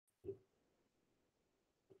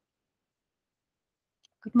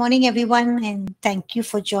Good morning, everyone, and thank you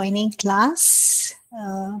for joining class.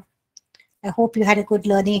 I hope you had a good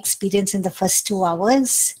learning experience in the first 2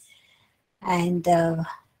 hours and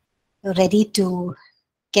you're ready to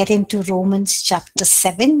get into Romans chapter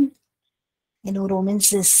 7. You know,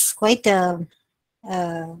 Romans is quite a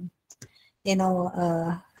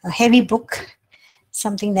heavy book,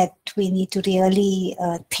 something that we need to really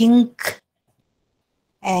think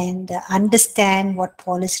and understand what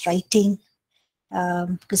Paul is writing.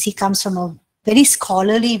 Because he comes from a very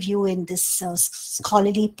scholarly view in this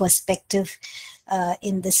scholarly perspective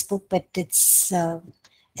in this book, but it's an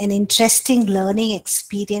interesting learning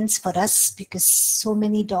experience for us because so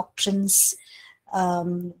many doctrines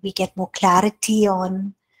we get more clarity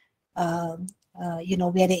on. We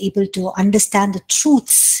are able to understand the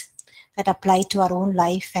truths that apply to our own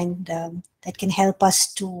life and that can help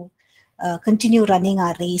us to continue running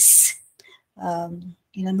our race.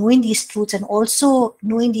 Knowing these truths and also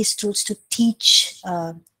knowing these truths to teach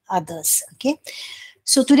others. Okay,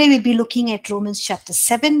 so today we'll be looking at Romans chapter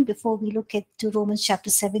 7. Before we look at Romans chapter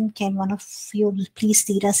 7, can one of you please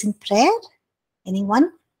lead us in prayer?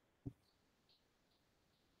 Anyone?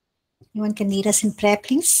 Anyone can lead us in prayer,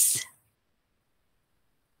 please?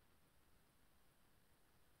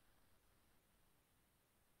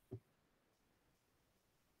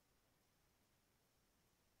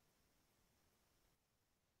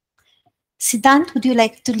 Siddhant, would you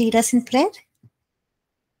like to lead us in prayer?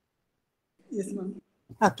 Yes, ma'am.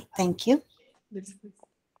 Okay, thank you. Let's pray.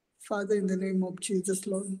 Father, in the name of Jesus,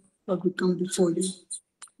 Lord, we come before you.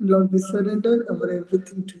 Lord, we surrender our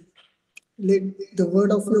everything to you. Let the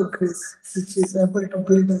word of your grace, which is able to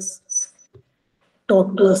build us,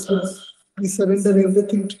 talk to us, Lord. We surrender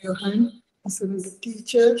everything to your hand. We surrender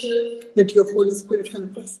teacher. Let your Holy Spirit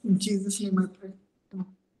help us. In Jesus' name I pray.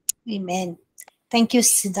 Amen. Thank you,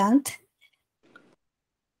 Siddhant.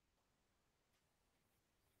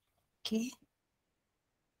 Okay.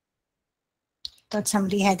 Thought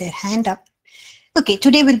somebody had their hand up. Okay,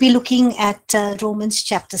 today we'll be looking at Romans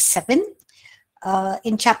chapter 7.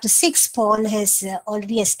 In chapter 6, Paul has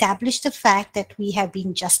already established the fact that we have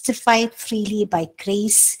been justified freely by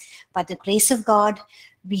grace, by the grace of God.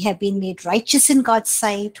 We have been made righteous in God's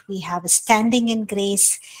sight. We have a standing in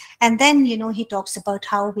grace. And then, he talks about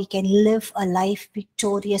how we can live a life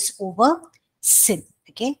victorious over sin.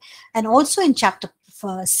 Okay. And also in chapter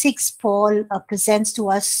 6, Paul presents to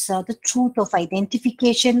us the truth of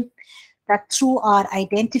identification, that through our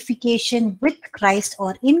identification with Christ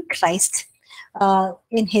or in Christ,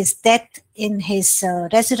 in his death, in his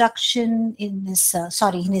resurrection, in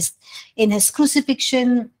his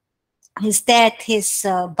crucifixion, his death, his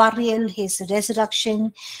burial, his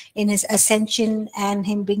resurrection, in his ascension, and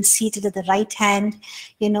him being seated at the right hand,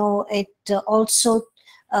 it also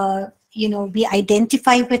we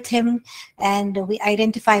identify with him, and we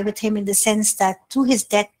identify with him in the sense that through his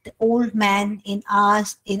death, the old man in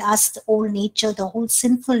us, the old nature, the whole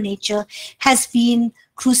sinful nature has been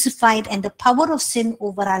crucified, and the power of sin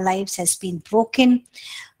over our lives has been broken.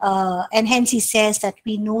 And hence he says that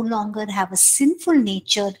we no longer have a sinful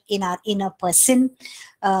nature in our inner person.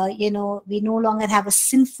 We no longer have a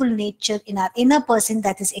sinful nature in our inner person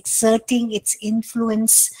that is exerting its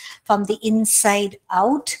influence from the inside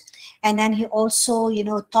out. And then he also,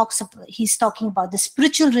 he's talking about the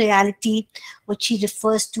spiritual reality, which he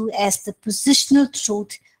refers to as the positional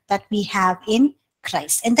truth that we have in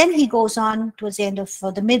Christ. And then he goes on towards the end of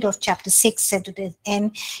the mid of chapter 6 and to the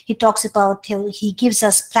end, he talks about how he gives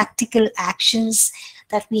us practical actions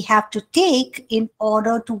that we have to take in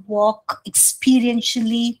order to walk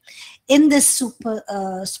experientially in this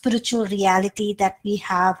spiritual reality that we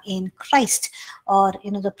have in Christ, or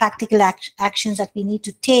the practical actions that we need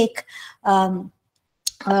to take to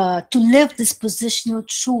live this positional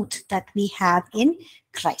truth that we have in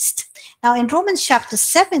Christ. Now, in Romans chapter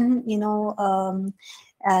 7,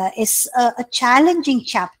 is a challenging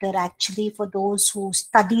chapter actually for those who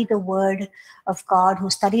study the Word of God, who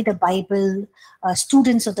study the Bible,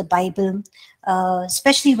 students of the Bible,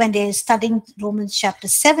 especially when they're studying Romans chapter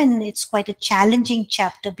 7. It's quite a challenging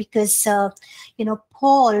chapter because,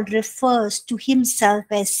 Paul refers to himself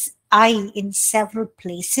as I in several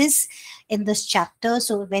places in this chapter.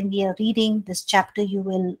 So when we are reading this chapter, you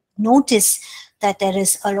will notice that there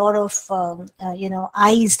is a lot of,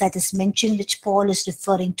 I's that is mentioned, which Paul is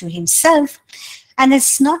referring to himself. And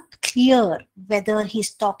it's not clear whether he's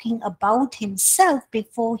talking about himself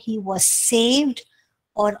before he was saved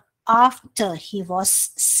or after he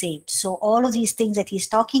was saved. So all of these things that he's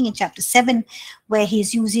talking in chapter 7, where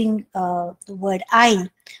he's using the word I,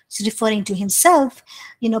 it's referring to himself.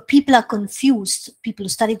 People are confused. People who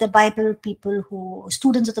study the Bible, people who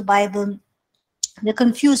students of the Bible, they're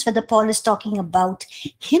confused whether Paul is talking about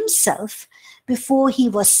himself before he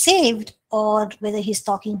was saved, or whether he's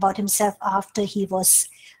talking about himself after he was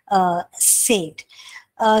saved.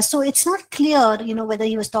 So it's not clear, whether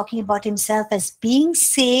he was talking about himself as being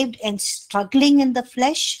saved and struggling in the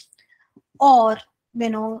flesh, or,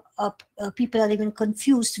 people are even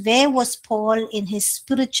confused. Where was Paul in his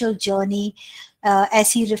spiritual journey,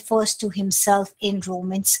 as he refers to himself in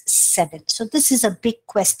Romans 7? So this is a big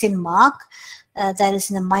question mark that is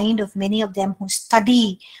in the mind of many of them who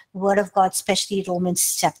study the Word of God, especially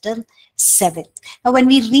Romans chapter 7. Now, when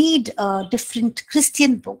we read different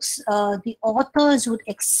Christian books, the authors would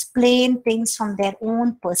explain things from their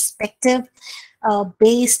own perspective,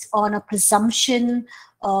 based on a presumption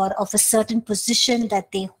or of a certain position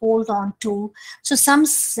that they hold on to. So some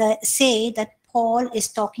say that Paul is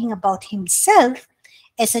talking about himself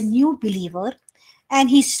as a new believer, and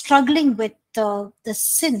he's struggling with the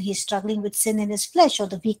sin. He's struggling with sin in his flesh, or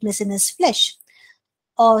the weakness in his flesh.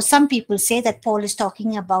 Or some people say that Paul is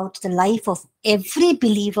talking about the life of every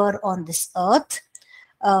believer on this earth.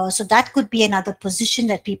 So that could be another position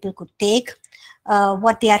that people could take.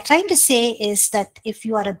 What they are trying to say is that if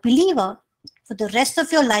you are a believer, for the rest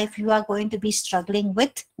of your life, you are going to be struggling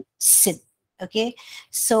with sin. Okay,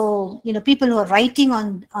 so people who are writing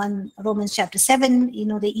on Romans chapter 7,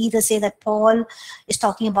 they either say that Paul is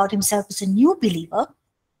talking about himself as a new believer,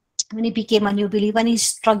 when he became a new believer and he's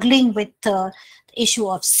struggling with the issue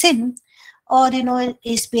of sin, or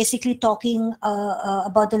is basically talking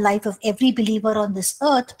about the life of every believer on this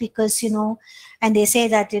earth, because and they say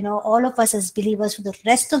that all of us as believers for the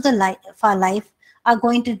rest of our life are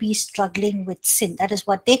going to be struggling with sin. That is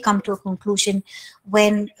what they come to a conclusion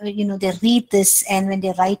when they read this and when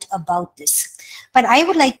they write about this. But I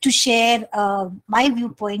would like to share my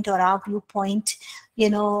viewpoint, or our viewpoint,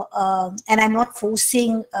 and I'm not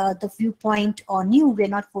forcing the viewpoint on you. We're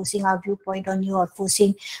not forcing our viewpoint on you, or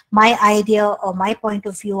forcing my idea or my point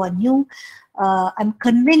of view on you. I'm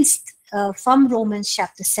convinced from Romans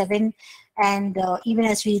chapter 7, and even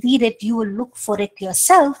as we read it, you will look for it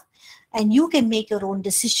yourself, and you can make your own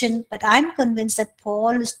decision. But I'm convinced that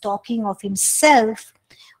Paul is talking of himself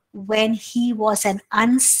when he was an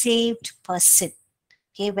unsaved person.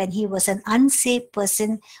 Okay, when he was an unsaved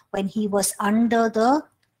person, when he was under the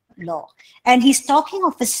law. And he's talking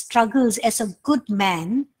of his struggles as a good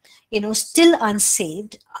man, still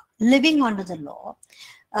unsaved, living under the law.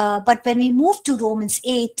 But when we move to Romans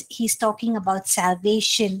 8, he's talking about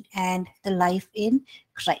salvation and the life in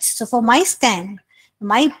Christ. So for my stand,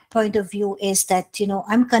 my point of view is that,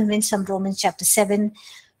 I'm convinced from Romans chapter 7,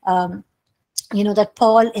 that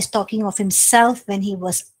Paul is talking of himself when he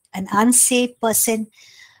was an unsaved person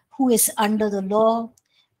who is under the law,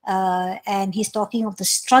 and he's talking of the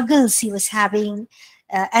struggles he was having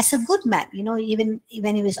as a good man. Even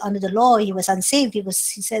when he was under the law, he was unsaved. He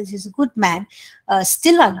says he's a good man,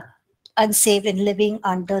 still unsaved and living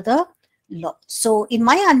under the law. So in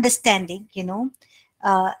my understanding,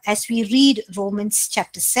 as we read Romans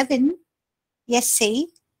chapter 7, yes, say.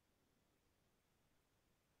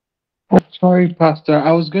 Sorry, Pastor.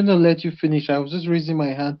 I was going to let you finish. I was just raising my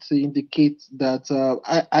hand to indicate that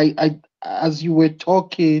as you were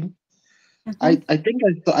talking, I think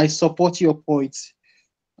I support your point,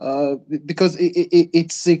 because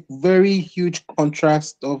it's a very huge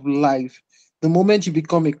contrast of life. The moment you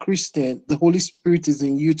become a Christian, the Holy Spirit is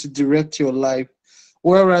in you to direct your life.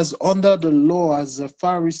 Whereas under the law, as a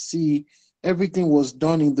Pharisee, everything was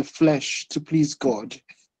done in the flesh to please God.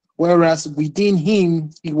 Whereas within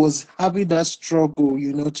him, he was having that struggle,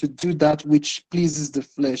 to do that which pleases the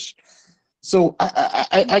flesh. So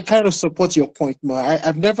I kind of support your point, Ma.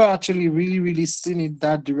 I've never actually really seen it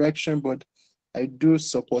that direction, but I do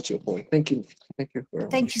support your point. Thank you. Thank you very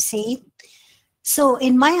much. Thank you, Say. So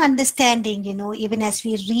in my understanding, even as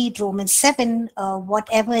we read Romans 7,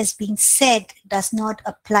 whatever is being said does not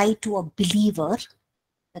apply to a believer.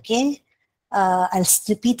 Okay, I'll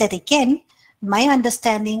repeat that again. My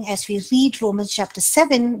understanding, as we read Romans chapter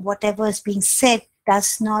 7, whatever is being said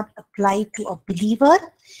does not apply to a believer.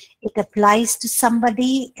 It applies to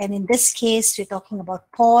somebody, and in this case, we're talking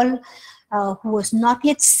about Paul, who was not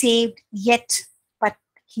yet saved yet, but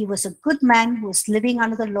he was a good man who was living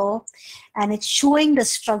under the law, and it's showing the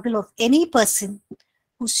struggle of any person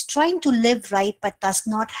who's trying to live right but does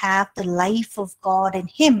not have the life of God in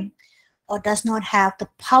him, or does not have the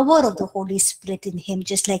power of the Holy Spirit in him.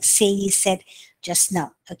 Just like Say said, just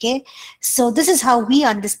now. Okay, so this is how we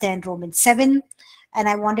understand Romans 7. And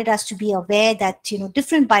I wanted us to be aware that,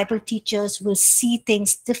 different Bible teachers will see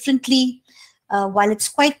things differently. While it's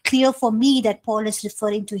quite clear for me that Paul is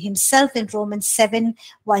referring to himself in Romans 7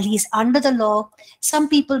 while he's under the law, some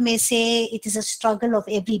people may say it is a struggle of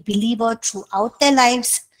every believer throughout their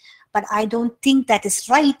lives. But I don't think that is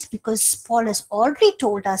right, because Paul has already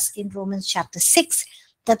told us in Romans chapter 6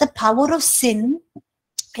 that the power of sin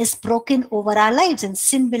is broken over our lives, and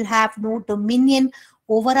sin will have no dominion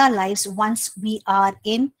over our lives once we are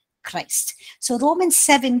in Christ. So Romans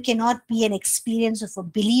 7 cannot be an experience of a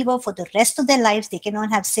believer for the rest of their lives. They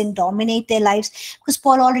cannot have sin dominate their lives, because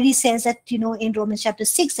Paul already says that, in Romans chapter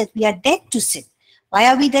 6, that we are dead to sin. Why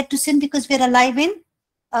are we dead to sin? Because we're alive in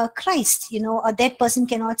Christ. A dead person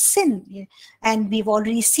cannot sin, and we've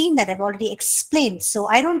already seen that. I've already explained. So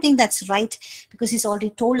I don't think that's right, because he's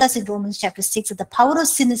already told us in Romans chapter 6 that the power of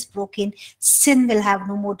sin is broken. Sin will have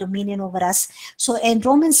no more dominion over us. So in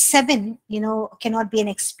Romans 7, cannot be an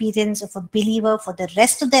experience of a believer for the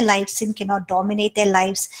rest of their lives. Sin cannot dominate their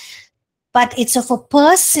lives, but it's of a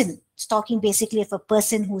person. It's talking basically of a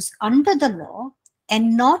person who's under the law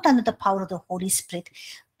and not under the power of the Holy Spirit,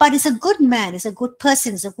 but is a good man, is a good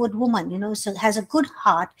person, is a good woman, so has a good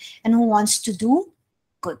heart and who wants to do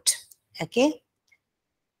good. Okay.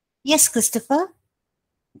 Yes, Christopher.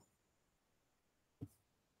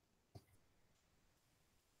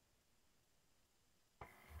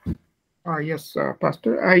 Yes,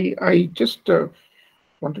 Pastor. I just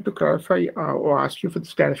wanted to clarify or ask you for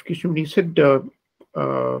this clarification. When you said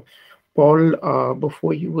Paul,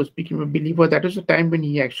 before he became a believer, that is the time when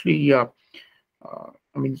he actually,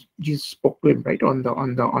 Jesus spoke to him, right, on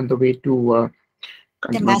the way to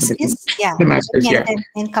Damascus. Yeah, Damascus. he had Yeah, an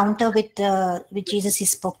encounter with Jesus. He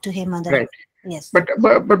spoke to him on the right. Yes.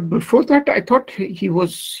 But before that, I thought he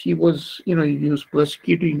was he was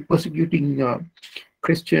persecuting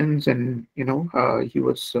Christians, and he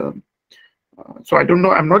was. So I don't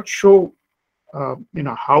know. I'm not sure.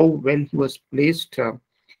 How well he was placed.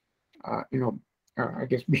 I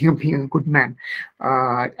guess being a good man.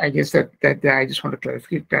 I guess that I just want to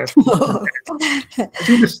clarify. I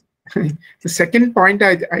think the second point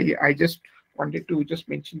I just wanted to just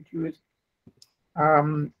mention to you is,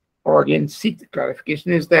 or again seek the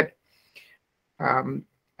clarification, is that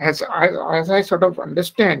as I sort of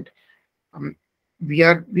understand, we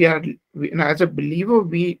are as a believer,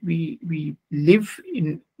 we live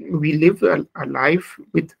a life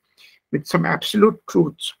with some absolute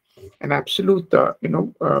truths and absolute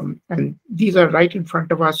and these are right in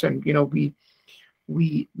front of us, and we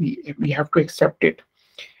have to accept it.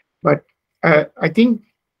 But I think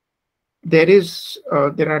there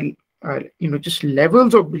are just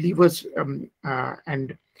levels of believers,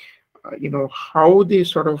 and how they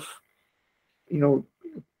sort of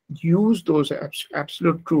use those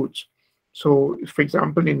absolute truths. So, for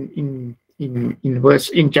example, in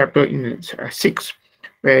chapter 6,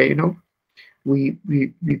 where we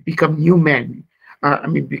become new men.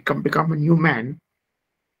 Become a new man.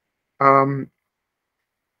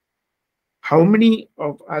 How many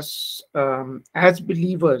of us as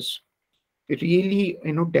believers really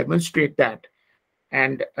demonstrate that,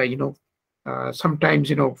 and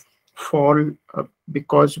sometimes fall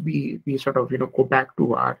because we sort of go back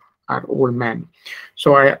to our old man.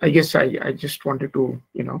 So I guess I just wanted to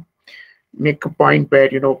make a point where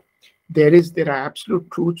there are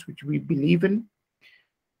absolute truths which we believe in,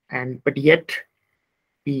 but yet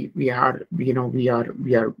we are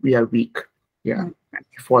weak. Yeah, and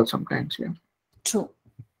we fall sometimes. Yeah, true.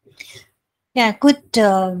 Yeah, good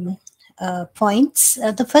points.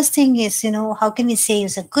 The first thing is, how can we say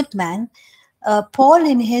he's a good man? Paul,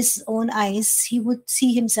 in his own eyes, he would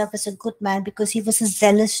see himself as a good man because he was a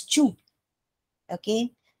zealous Jew.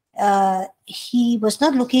 Okay, he was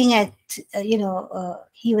not looking at,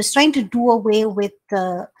 he was trying to do away with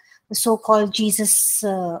the so-called Jesus,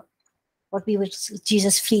 what we would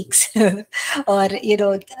Jesus freaks, or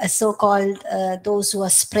so-called those who are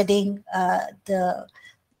spreading the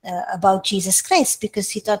about Jesus Christ, because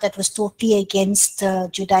he thought that was totally against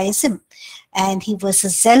Judaism. And he was a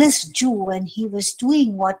zealous Jew, and he was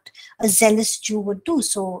doing what a zealous Jew would do.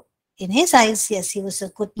 So in his eyes, yes, he was a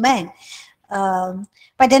good man.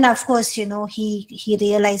 But then, of course, he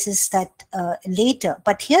realizes that later.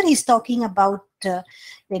 But here he's talking about,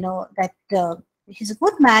 that he's a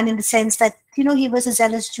good man in the sense that, he was a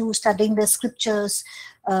zealous Jew, studying the scriptures,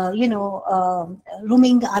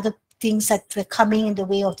 rooming the other things that were coming in the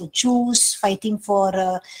way of the Jews, fighting for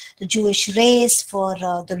the Jewish race, for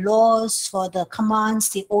the laws, for the commands,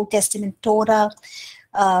 the Old Testament Torah.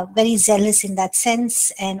 very zealous in that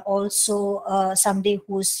sense, and also somebody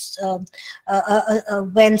who's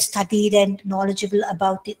well studied and knowledgeable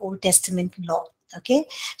about the Old Testament law. Okay,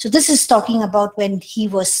 so this is talking about when he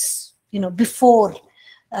was, before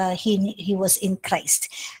he was in Christ.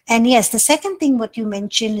 And yes, the second thing what you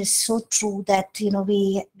mentioned is so true, that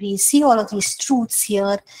we see all of these truths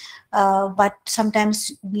here, but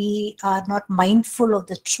sometimes we are not mindful of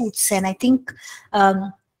the truths. And I think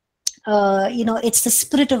it's the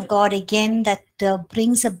Spirit of God again that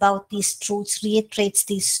brings about these truths, reiterates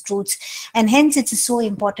these truths, and hence it is so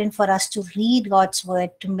important for us to read God's word,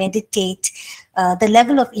 to meditate. The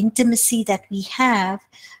level of intimacy that we have,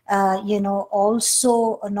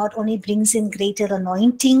 also not only brings in greater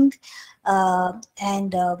anointing,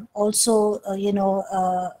 and also,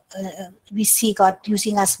 we see God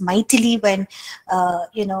using us mightily when,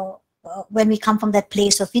 when we come from that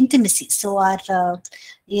place of intimacy. So our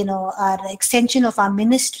extension of our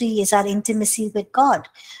ministry is our intimacy with God.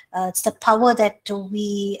 It's the power that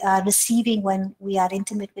we are receiving when we are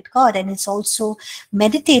intimate with God. And it's also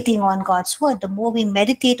meditating on God's word. The more we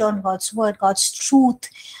meditate on God's word, God's truth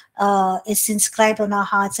is inscribed on our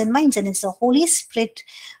hearts and minds. And it's the Holy Spirit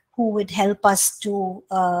who would help us to,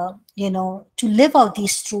 to live out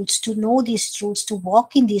these truths, to know these truths, to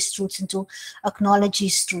walk in these truths, and to acknowledge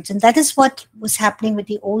these truths. And that is what was happening with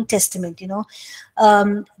the Old Testament.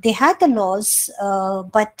 They had the laws,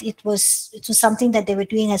 but it was something that they were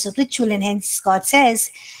doing as a ritual, and hence God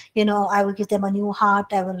says, I will give them a new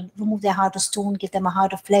heart. I will remove their heart of stone, give them a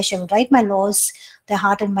heart of flesh. I will write my laws, their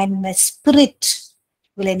heart and mind, and my spirit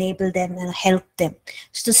will enable them and help them.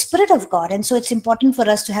 It's the Spirit of God. And so it's important for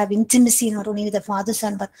us to have intimacy, not only with the Father,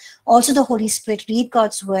 Son, but also the Holy Spirit, read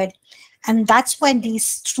God's word. And that's when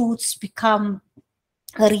these truths become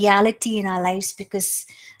a reality in our lives, because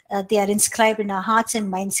they are inscribed in our hearts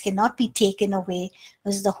and minds, cannot be taken away.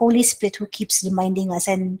 It's the Holy Spirit who keeps reminding us.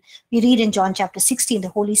 And we read in John chapter 16, the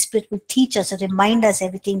Holy Spirit will teach us and remind us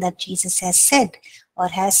everything that Jesus has said or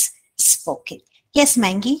has spoken. Yes,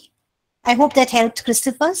 Mangi? I hope that helped,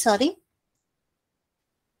 Christopher. Sorry.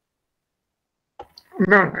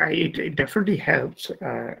 No, it definitely helps,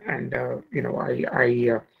 and I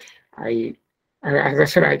as I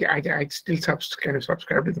said, I still kind of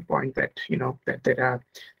subscribe to the point that that there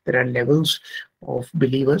are levels of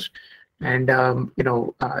believers, and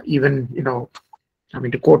even I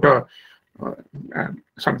mean, to quote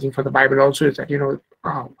something for the Bible also is that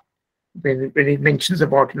when it mentions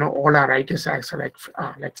about all our righteous acts are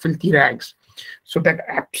like filthy rags, so that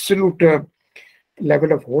absolute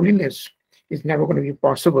level of holiness is never going to be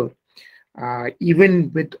possible,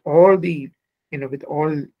 even with all the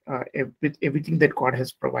with everything that God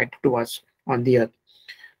has provided to us on the earth.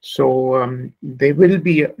 So there will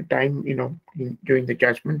be a time during the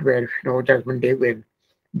judgment where judgment day, where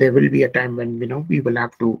there will be a time when we will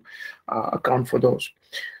have to account for those.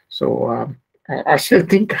 So I still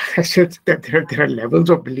think that there are levels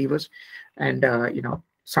of believers, and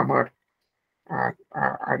some are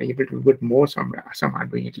able to do it more, some are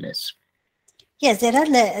doing it less. Yes, there are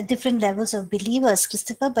different levels of believers,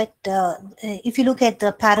 Christopher, but if you look at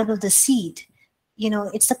the parable of the seed,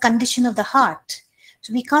 it's the condition of the heart.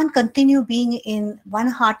 So we can't continue being in one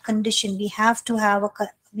heart condition. We have to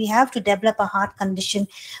develop a heart condition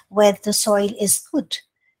where the soil is good.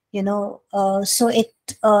 So it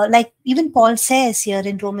like even Paul says here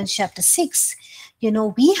in Romans chapter 6,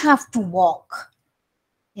 we have to walk.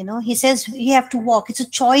 He says we have to walk. It's a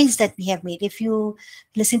choice that we have made. If you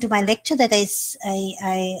listen to my lecture that I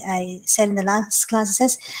said in the last class, it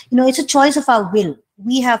says, it's a choice of our will.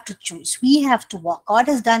 We have to choose. We have to walk. God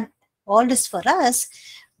has done all this for us,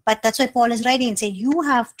 but that's why Paul is writing and saying you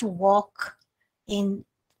have to walk in,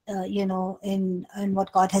 in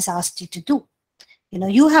what God has asked you to do.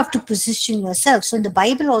 You have to position yourself. So in the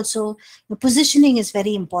Bible also, the positioning is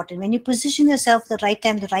very important. When you position yourself the right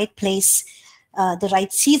time, the right place, the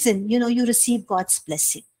right season, you receive God's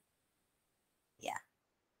blessing. Yeah.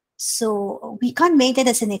 So we can't make that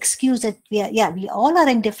as an excuse that we all are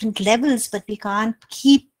in different levels, but we can't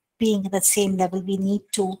keep being at the same level. We need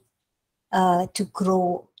to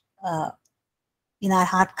grow in our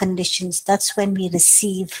heart conditions. That's when we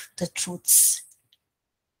receive the truths.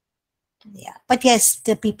 Yeah, but yes,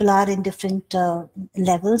 the people are in different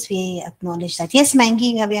levels. We acknowledge that. Yes,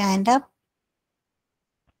 Mangi, you have your hand up.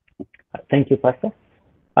 Thank you, Pastor.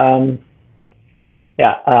 Actually,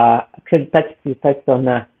 you touched on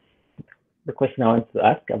the question I want to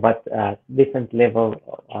ask about different level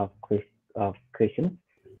of Christians.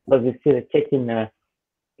 But we see the church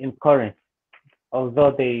in Corinth,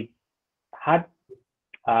 although they had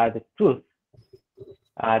the truth,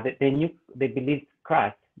 they believed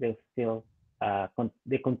Christ, they still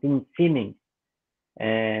they continue sinning.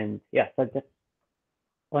 And yeah, so I just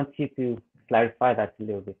want you to clarify that a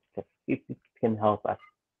little bit, because it can help us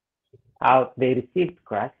out. They received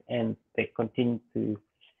Christ and they continue to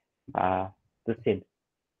sin.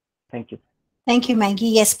 Thank you. Thank you, Maggie.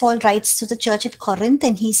 Yes, Paul writes to the church at Corinth,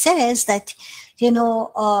 and he says that,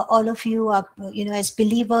 all of you are, as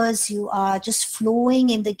believers, you are just flowing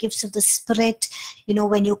in the gifts of the Spirit.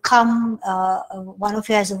 When you come, one of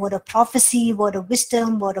you has a word of prophecy, word of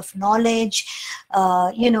wisdom, word of knowledge.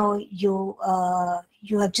 You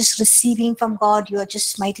are just receiving from God. You are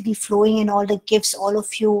just mightily flowing in all the gifts, all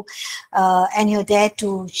of you, and you're there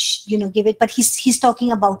to, give it. But he's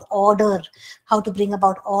talking about order, how to bring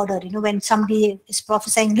about order. When somebody is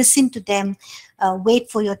prophesying, listen to them, wait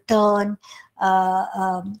for your turn.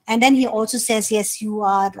 And then he also says, yes, you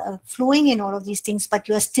are flowing in all of these things, but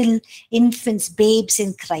you are still infants, babes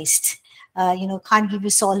in Christ. Can't give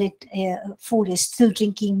you solid food, is still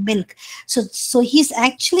drinking milk. So he's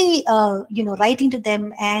actually, writing to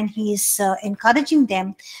them, and he's encouraging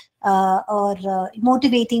them or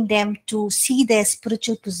motivating them to see their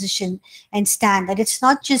spiritual position and stand. That it's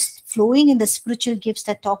not just flowing in the spiritual gifts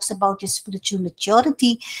that talks about your spiritual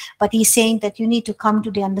maturity, but he's saying that you need to come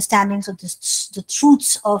to the understandings of the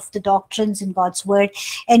truths of the doctrines in God's word,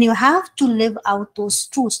 and you have to live out those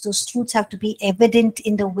truths. Those truths have to be evident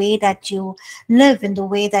in the way that you live, in the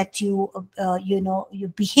way that you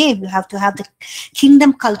behave. You have to have the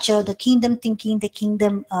kingdom culture, the kingdom thinking, the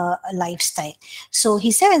kingdom lifestyle. So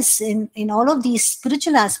he says, in all of these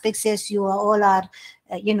spiritual aspects, yes, you all are,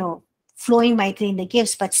 flowing mightily in the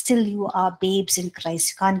gifts, but still you are babes in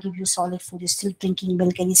Christ. You can't give you solid food. You're still drinking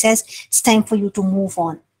milk. And he says, it's time for you to move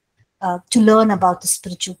on, to learn about the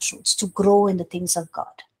spiritual truths, to grow in the things of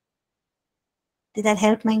God. Did that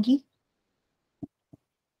help, Maggie?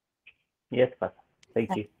 Yes, Pastor.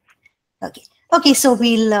 Thank you. Okay, so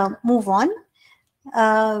we'll move on.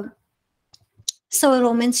 So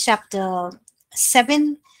Romans chapter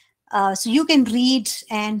 7. So you can read,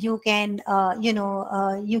 and you can,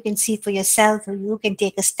 you can see for yourself, or you can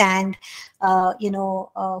take a stand,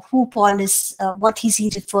 who Paul is, what is he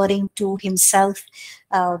referring to himself,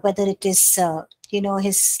 whether it is,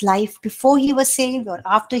 his life before he was saved or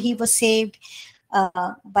after he was saved.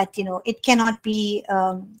 But, it cannot be,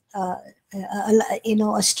 a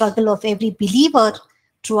struggle of every believer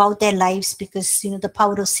throughout their lives, because, the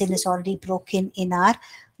power of sin is already broken in our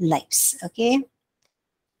lives. Okay.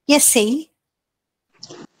 Yes, say.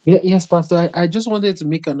 Yes, Pastor. I just wanted to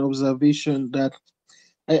make an observation that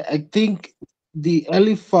I think the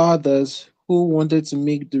early fathers who wanted to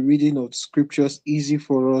make the reading of scriptures easy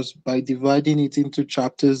for us by dividing it into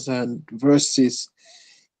chapters and verses,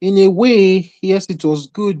 in a way, yes, it was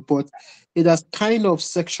good, but it has kind of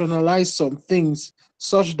sectionalized some things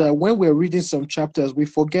such that when we're reading some chapters, we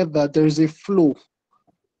forget that there is a flow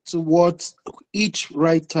to what each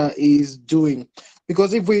writer is doing.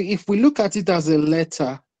 Because if we look at it as a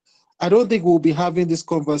letter, I don't think we'll be having this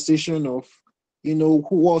conversation of, who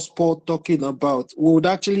was Paul talking about. We would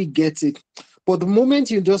actually get it. But the moment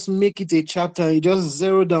you just make it a chapter, you just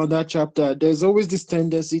zero down that chapter, there's always this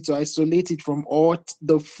tendency to isolate it from all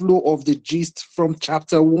the flow of the gist from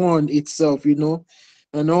chapter 1 itself,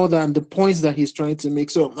 and all that, and the points that he's trying to make.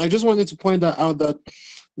 So I just wanted to point that out, that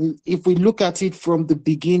if we look at it from the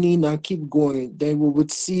beginning and keep going, then we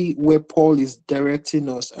would see where Paul is directing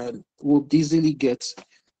us, and we'll easily get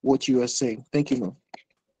what you are saying. Thank you, ma'am.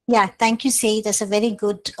 Yeah, thank you, Say. That's a very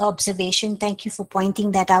good observation. Thank you for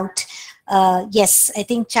pointing that out. Yes, I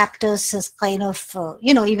think chapters is kind of,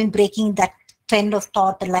 even breaking that trend of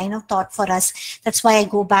thought, the line of thought for us. That's why I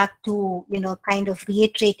go back to, kind of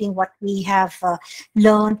reiterating what we have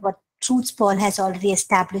learned, what truths Paul has already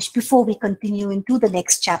established before we continue into the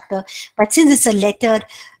next chapter. But since it's a letter,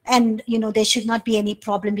 and, there should not be any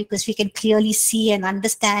problem, because we can clearly see and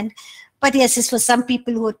understand. But yes, it's for some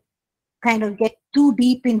people who kind of get too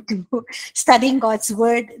deep into studying God's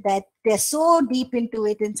word, that they're so deep into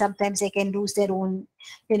it, and sometimes they can lose their own,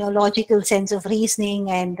 logical sense of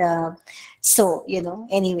reasoning. And so,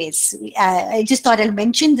 anyways, I just thought I'll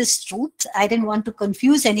mention this truth. I didn't want to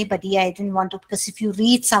confuse anybody. I didn't want to, because if you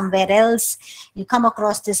read somewhere else, you come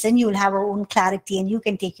across this, and you'll have your own clarity, and you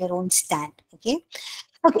can take your own stand. Okay.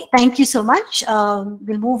 Okay, thank you so much.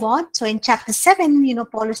 We'll move on. So in chapter 7,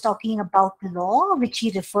 Paul is talking about law, which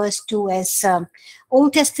he refers to as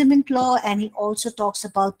Old Testament law, and he also talks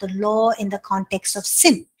about the law in the context of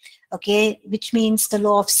sin. Okay, which means the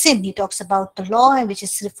law of sin. He talks about the law, and which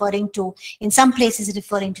is referring to, in some places,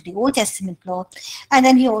 referring to the Old Testament law. And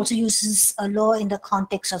then he also uses a law in the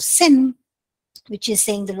context of sin, which is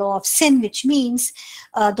saying the law of sin, which means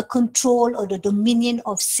the control or the dominion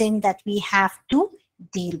of sin that we have to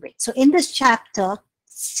deal with. So in this chapter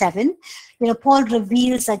 7, Paul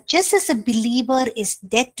reveals that just as a believer is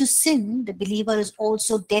dead to sin, the believer is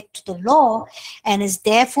also dead to the law and is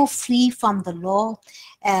therefore free from the law.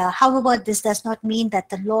 However, this does not mean that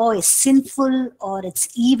the law is sinful or it's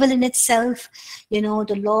evil in itself. The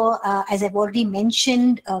law, as I've already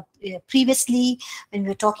mentioned previously, when we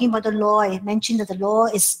were talking about the law, I mentioned that the law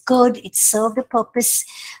is good. It served a purpose.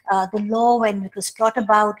 The law, when it was brought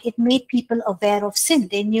about, it made people aware of sin.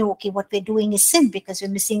 They knew, okay, what we're doing is sin because we're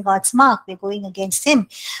missing God's mark. We're going against Him.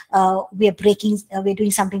 We're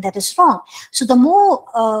doing something that is wrong. So the more,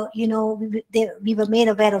 we were made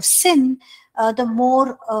aware of sin, the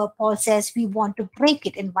more Paul says we want to break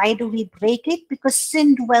it. And why do we break it? Because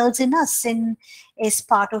sin dwells in us. Sin is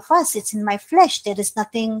part of us. It's in my flesh. There is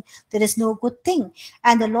no good thing.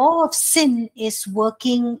 And the law of sin is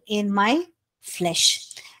working in my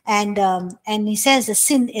flesh. And he says the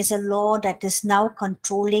sin is a law that is now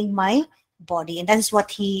controlling my body. And that is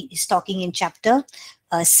what he is talking in chapter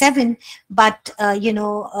 7. But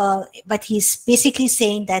he's basically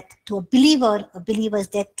saying that to a believer is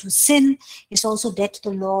dead to sin, is also dead to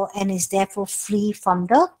the law, and is therefore free from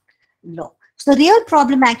the law. So the real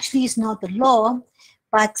problem actually is not the law,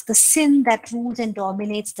 but the sin that rules and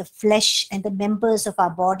dominates the flesh and the members of our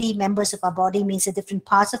body. Members of our body means the different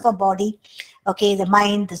parts of our body. Okay, the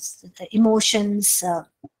mind, the emotions,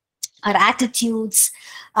 our attitudes,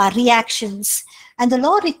 our reactions. And the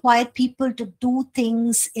law required people to do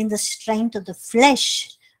things in the strength of the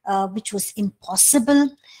flesh, which was impossible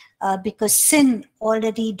because sin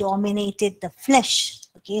already dominated the flesh.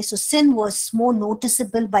 Okay, so sin was more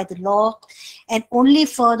noticeable by the law and only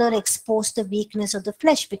further exposed the weakness of the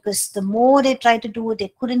flesh, because the more they tried to do it,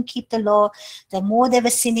 they couldn't keep the law. The more they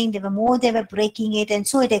were sinning, the more they were breaking it, and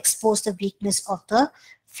so it exposed the weakness of the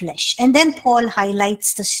flesh. And then Paul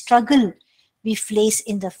highlights the struggle we face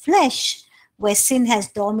in the flesh, where sin has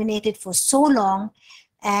dominated for so long.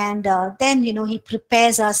 And then, he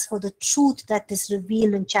prepares us for the truth that is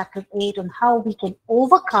revealed in chapter 8 on how we can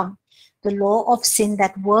overcome the law of sin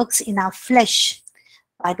that works in our flesh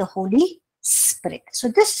by the Holy Spirit. So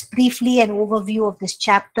this is briefly an overview of this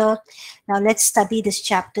chapter. Now let's study this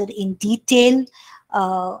chapter in detail.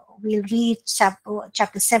 We'll read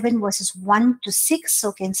chapter 7 verses 1 to 6.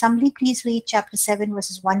 So can somebody please read chapter 7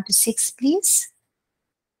 verses 1 to 6, please?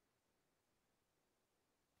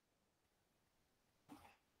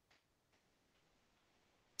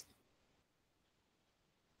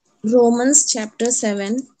 Romans chapter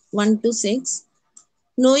 7, 1 to 6.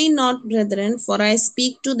 Know ye not, brethren, for I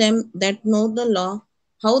speak to them that know the law,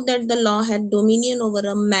 how that the law had dominion over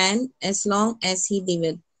a man as long as he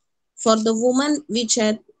liveth. For the woman which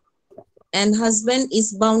hath an husband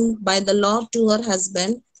is bound by the law to her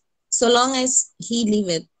husband, so long as he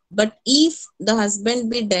liveth. But if the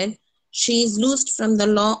husband be dead, she is loosed from the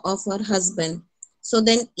law of her husband. So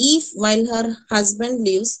then, if while her husband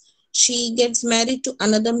lives, she gets married to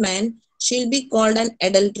another man, she'll be called an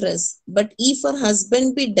adulteress. But if her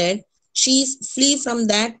husband be dead, she is free from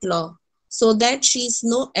that law, so that she is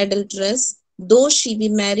no adulteress, though she be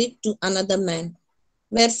married to another man.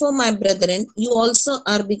 Wherefore, my brethren, you also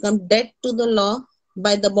are become dead to the law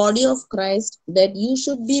by the body of Christ, that you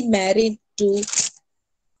should be married to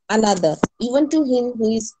another, even to him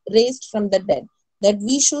who is raised from the dead, that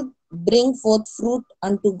we should bring forth fruit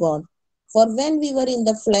unto God. For when we were in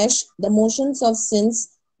the flesh, the motions of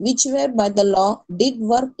sins, which were by the law, did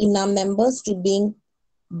work in our members to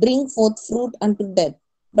bring forth fruit unto death.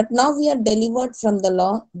 But now we are delivered from the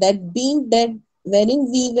law, that being dead, wherein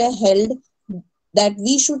we were held, that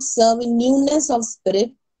we should serve in newness of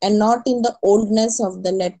spirit and not in the oldness of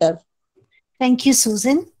the letter. Thank you,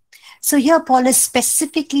 Susan. So here Paul is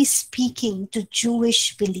specifically speaking to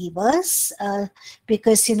Jewish believers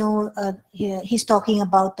because, he's talking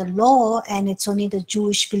about the law, and it's only the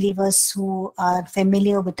Jewish believers who are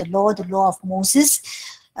familiar with the law of Moses.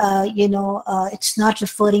 It's not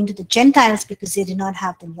referring to the Gentiles because they did not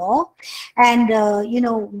have the law. And,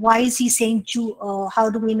 why is he saying Jew? How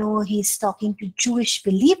do we know he's talking to Jewish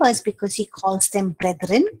believers? Because he calls them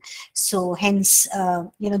brethren. So hence,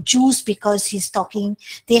 Jews, because he's talking,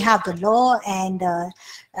 they have the law, and,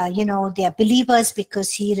 they are believers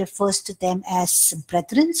because he refers to them as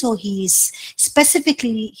brethren. So he's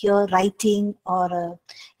specifically here writing or,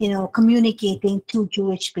 communicating to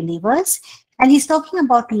Jewish believers. And he's talking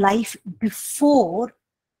about life before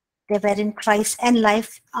they were in Christ and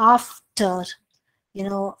life after,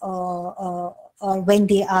 or when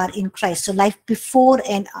they are in Christ. So life before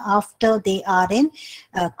and after they are in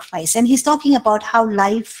Christ. And he's talking about how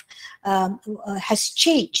life has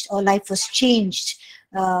changed, or life was changed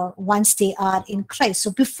once they are in Christ.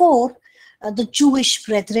 So before, the Jewish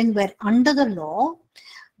brethren were under the law,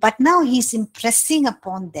 but now he's impressing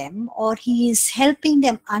upon them, or he is helping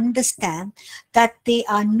them understand that they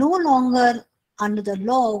are no longer under the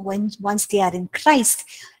law once they are in Christ.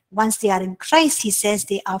 Once they are in Christ, he says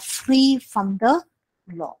they are free from the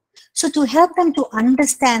law. So to help them to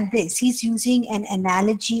understand this, he's using an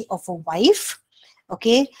analogy of a wife.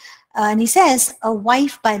 Okay. And he says a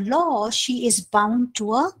wife by law, she is bound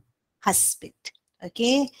to a husband.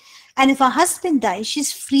 Okay. And if her husband dies,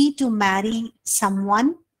 she's free to marry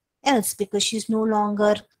someone else because she's no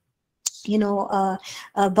longer,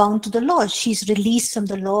 bound to the law. She's released from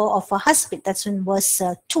the law of her husband. That's in verse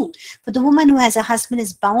 2. For the woman who has a husband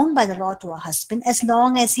is bound by the law to her husband as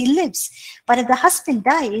long as he lives. But if the husband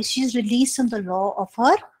dies, she's released from the law of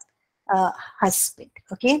her husband.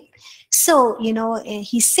 Okay. So,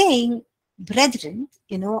 he's saying, brethren,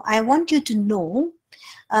 I want you to know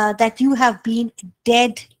that you have been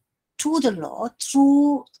dead to the law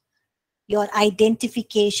through your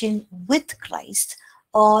identification with Christ,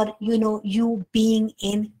 or you being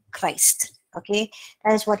in Christ. Okay,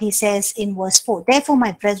 that is what he says in verse 4. Therefore,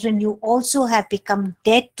 my brethren, you also have become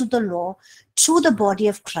dead to the law through the body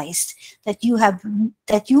of Christ, that you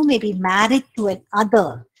may be married to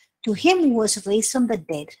another, to him who was raised from the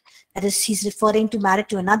dead. That is, he's referring to married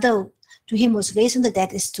to another. To him who was raised from the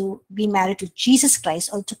dead is to be married to Jesus Christ,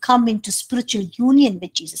 or to come into spiritual union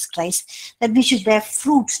with Jesus Christ, that we should bear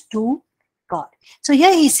fruit to God. So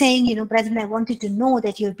here he's saying, brethren, I want you to know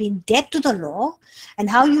that you've been dead to the law, and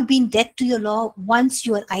how you've been dead to your law once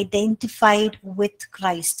you are identified with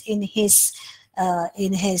Christ in his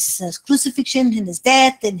crucifixion, in his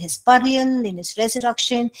death, in his burial, in his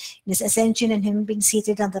resurrection, in his ascension, and him being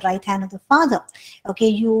seated on the right hand of the Father. Okay,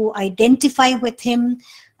 you identify with him,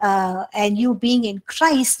 and you being in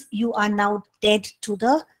Christ, you are now dead to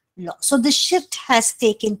the law. So the shift has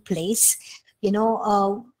taken place,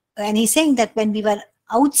 and he's saying that when we were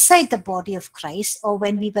outside the body of Christ, or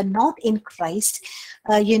when we were not in Christ,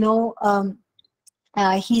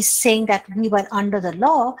 he's saying that we were under the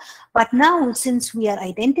law, but now since we are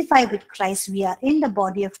identified with Christ, we are in the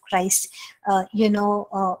body of Christ, we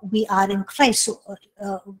are in Christ. So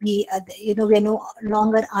we are no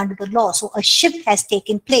longer under the law. So a shift has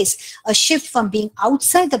taken place, a shift from being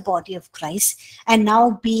outside the body of Christ and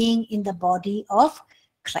now being in the body of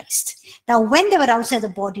Christ. Now, when they were outside the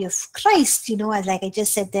body of Christ, as like I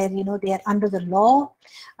just said there, they are under the law.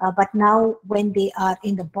 But now when they are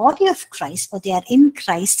in the body of Christ, or they are in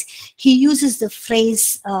Christ, he uses the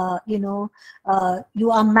phrase, you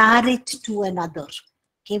are married to another.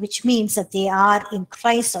 Okay, which means that they are in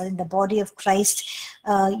Christ, or in the body of Christ,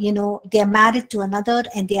 they are married to another,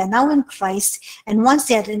 and they are now in Christ. And once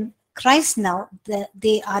they are in Christ now,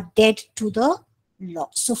 they are dead to the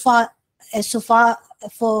law. So far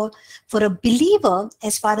for a believer,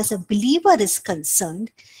 as far as a believer is concerned,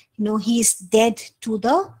 he is dead to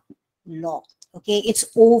the law. Okay, it's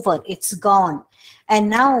over, it's gone. And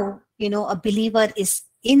now, a believer is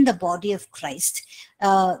in the body of Christ.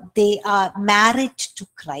 They are married to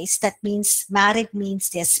Christ. That means married means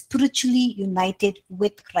they're spiritually united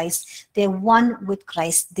with Christ. They're one with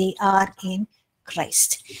Christ. They are in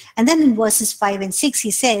Christ. And then in verses 5 and 6,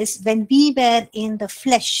 he says, when we were in the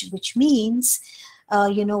flesh, which means,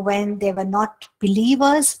 when they were not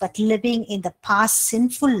believers, but living in the past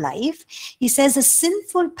sinful life, he says the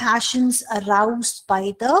sinful passions aroused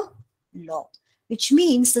by the law, which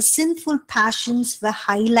means the sinful passions were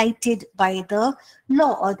highlighted by the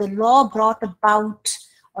law, or the law brought about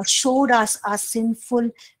or showed us our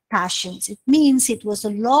sinful passions. It means it was a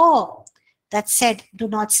law that said, do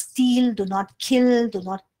not steal, do not kill, do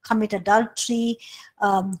not commit adultery,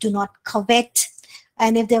 do not covet.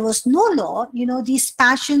 And if there was no law, these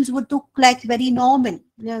passions would look like very normal,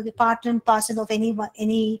 the part and parcel of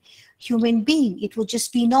any human being. It would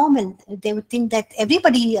just be normal. They would think that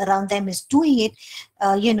everybody around them is doing it,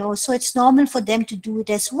 so it's normal for them to do it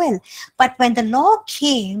as well. But when the law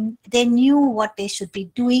came, they knew what they should be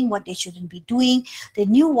doing, what they shouldn't be doing. They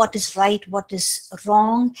knew what is right, what is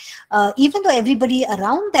wrong. Even though everybody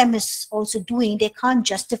around them is also doing, they can't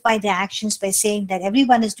justify their actions by saying that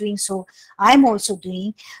everyone is doing, so I'm also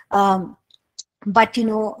doing. But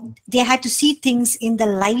they had to see things in the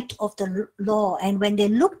light of the law. And when they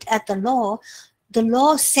looked at the law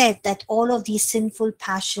said that all of these sinful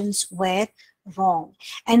passions were wrong.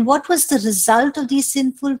 And what was the result of these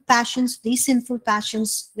sinful passions? These sinful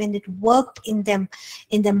passions, when it worked in them,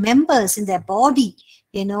 in the members, in their body,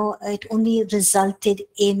 it only resulted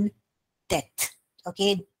in death.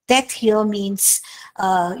 Okay, death here means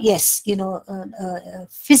yes,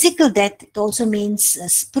 physical death. It also means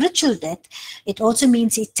spiritual death. It also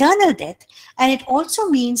means eternal death, and it also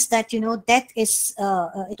means that death is.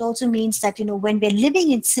 It also means that when we're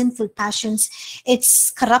living in sinful passions,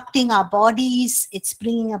 it's corrupting our bodies. It's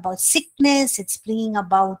bringing about sickness. It's bringing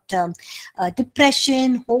about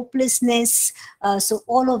depression, hopelessness. So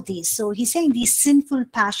all of these. So he's saying these sinful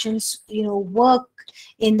passions, work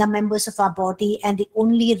in the members of our body, and the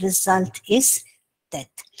only result is death.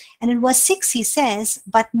 And in verse 6 he says,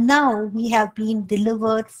 but now we have been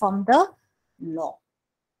delivered from the law.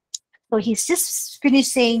 So he's just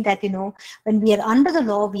finished saying that, when we are under the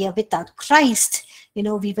law, we are without Christ. We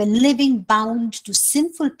were living bound to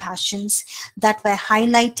sinful passions that were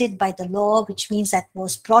highlighted by the law, which means that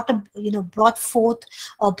was brought forth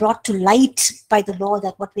or brought to light by the law,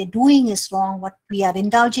 that what we're doing is wrong, what we are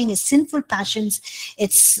indulging is sinful passions.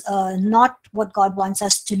 It's not what God wants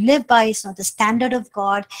us to live by. It's not the standard of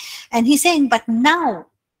God. And he's saying, but now,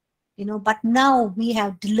 we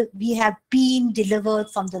have been delivered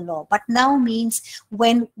from the law. But now means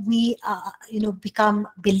when we become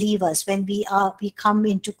believers, when we come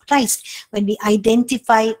into Christ, when we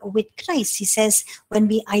identify with Christ. He says, when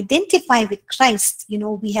we identify with Christ,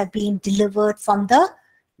 we have been delivered from the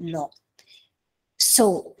law.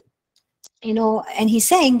 So, and he's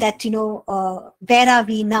saying that, where are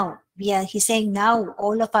we now? He's saying now,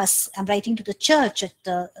 all of us, I'm writing to the church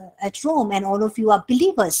at Rome, and all of you are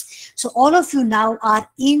believers. So all of you now are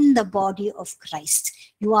in the body of Christ.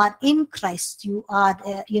 You are in Christ. You are,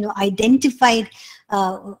 identified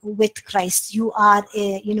with Christ. You are,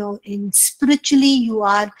 spiritually, you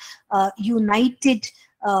are united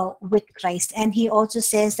with Christ. And he also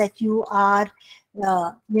says that you are,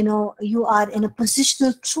 you are in a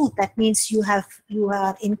positional truth. That means you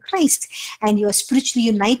are in Christ and you are spiritually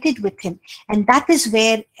united with him. And that is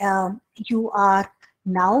where you are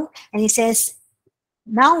now. And he says,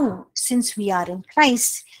 now, since we are in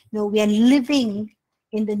Christ, we are living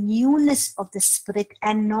in the newness of the Spirit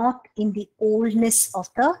and not in the oldness of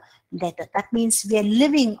the letter. That means we are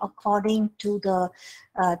living according to the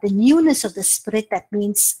newness of the Spirit. That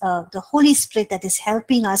means the Holy Spirit that is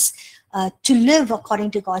helping us to live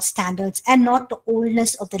according to God's standards, and not the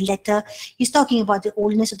oldness of the letter. He's talking about the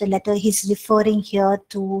oldness of the letter. He's referring here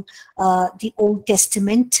to the Old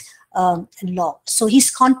Testament law. So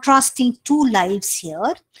he's contrasting two lives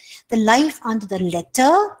here: the life under the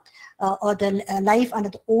letter, or the life under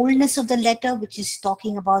the oldness of the letter, which is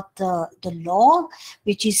talking about the law,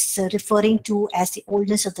 which is referring to as the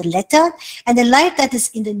oldness of the letter, and the life that is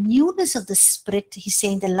in the newness of the Spirit. He's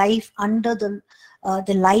saying the life under the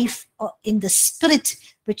life in the Spirit,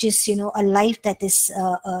 which is a life that is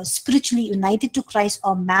spiritually united to Christ,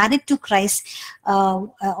 or married to Christ,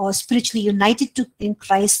 or spiritually united in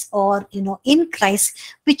Christ, or in Christ,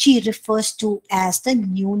 which he refers to as the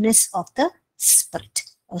newness of the Spirit.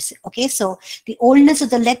 Okay, so the oldness of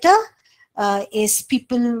the letter is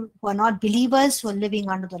people who are not believers, who are living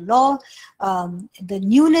under the law. The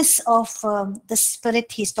newness of the Spirit,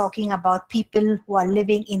 he's talking about people who are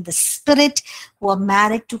living in the Spirit, who are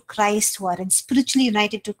married to Christ, who are spiritually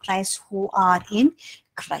united to Christ, who are in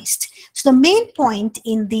Christ. So the main point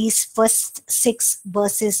in these first 6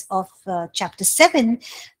 verses of chapter 7,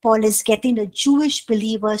 Paul is getting the Jewish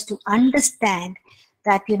believers to understand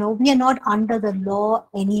that, we are not under the law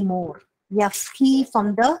anymore. We are free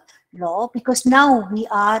from the law, because now we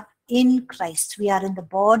are in Christ. We are in the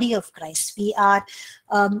body of Christ. We are,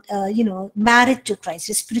 married to Christ.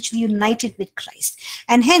 We're spiritually united with Christ.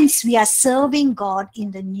 And hence we are serving God in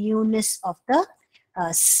the newness of the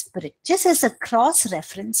Spirit. Just as a cross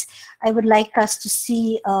reference, I would like us to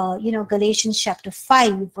see, Galatians chapter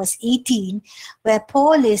 5, verse 18, where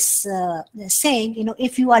Paul is saying,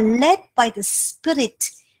 if you are led by the Spirit,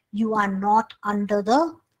 you are not under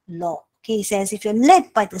the law. Okay, he says, if you're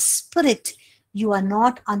led by the Spirit, you are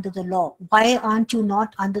not under the law. Why aren't you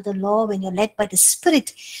not under the law when you're led by the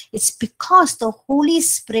Spirit? It's because the Holy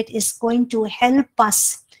Spirit is going to help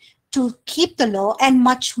us to keep the law, and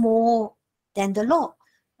much more than the law.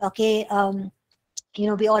 Okay,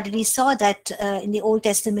 we already saw that in the Old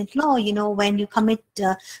Testament law, when you commit,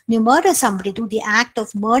 you murder somebody, do the act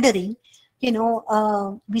of murdering,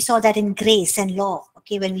 we saw that in grace and law.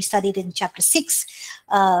 Okay, when we studied in chapter 6,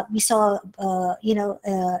 we saw,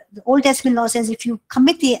 the Old Testament law says if you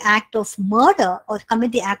commit the act of murder or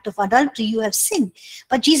commit the act of adultery, you have sinned.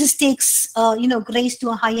 But Jesus takes, grace to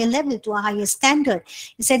a higher level, to a higher standard.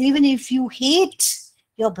 He said, even if you hate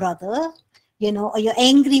your brother, or you're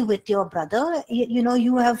angry with your brother,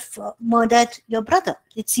 you have murdered your brother.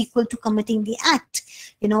 It's equal to committing the act,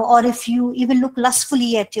 or if you even look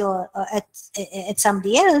lustfully at your at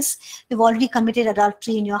somebody else, you've already committed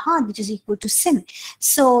adultery in your heart, which is equal to sin.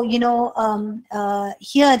 So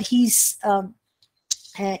here he's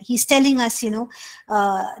telling us,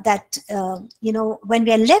 that, when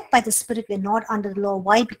we are led by the Spirit, we're not under the law.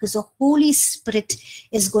 Why? Because the Holy Spirit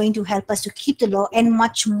is going to help us to keep the law, and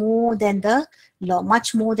much more than the law,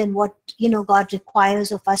 much more than what, God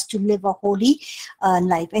requires of us to live a holy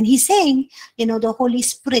life. And he's saying, the Holy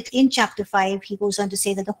Spirit in chapter 5, he goes on to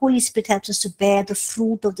say that the Holy Spirit helps us to bear the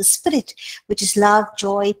fruit of the Spirit, which is love,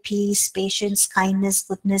 joy, peace, patience, kindness,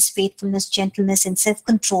 goodness, faithfulness, gentleness, and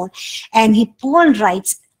self-control. And Paul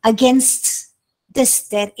writes, against this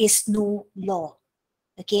there is no law.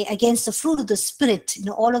 Okay, against the fruit of the Spirit,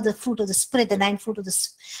 all of the fruit of the Spirit, the 9 fruit of the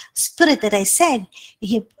Spirit that I said,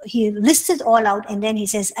 he listed all out, and then he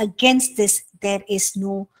says, against this there is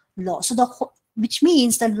no law. So which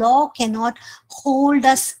means the law cannot hold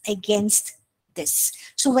us against this.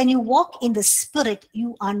 So when you walk in the Spirit,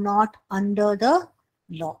 you are not under the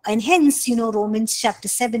law. And hence, Romans chapter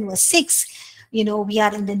 7 verse 6, we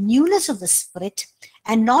are in the newness of the Spirit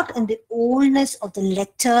and not in the oldness of the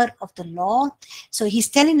letter of the law. So he's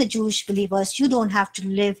telling the Jewish believers, you don't have to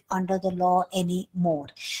live under the law anymore.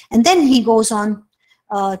 And then he goes on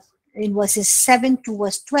in verses 7 to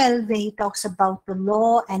verse 12, where he talks about the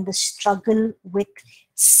law and the struggle with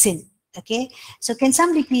sin. Okay, so can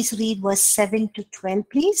somebody please read verse 7 to 12,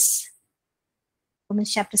 please?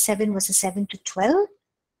 Romans chapter 7, verses 7 to 12.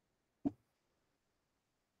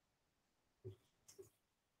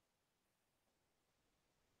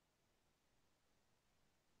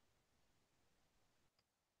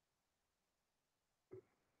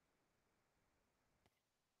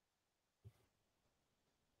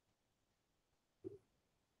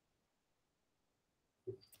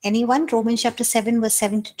 Anyone? Romans chapter 7, verse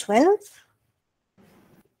 7 to 12.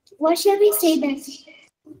 What shall we say then?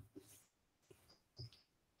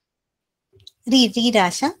 Read,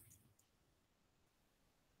 Asha.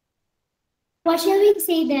 What shall we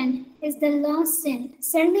say then? Is the law sin?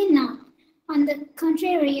 Certainly not. On the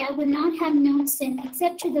contrary, I would not have known sin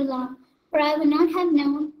except through the law, for I would not have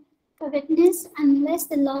known covetousness unless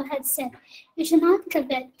the law had said, you shall not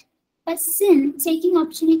covet. But sin, taking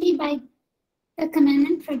opportunity by the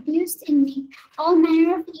commandment, produced in me all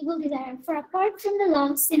manner of evil desire. For apart from the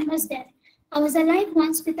law, sin was dead. I was alive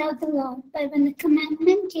once without the law, but when the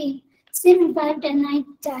commandment came, sin revived and I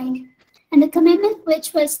died. And the commandment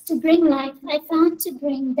which was to bring life, I found to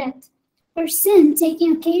bring death. For sin,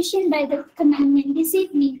 taking occasion by the commandment,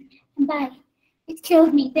 deceived me, and by it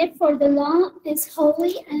killed me. Therefore the law is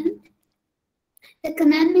holy, and the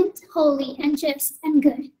commandment holy and just and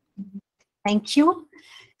good. Thank you.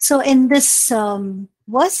 So in this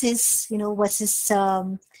verses, verses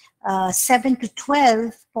 7 to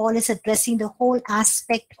 12, Paul is addressing the whole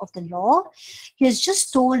aspect of the law. He has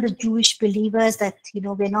just told the Jewish believers that,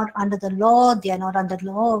 we're not under the law, they are not under the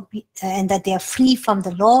law, and that they are free from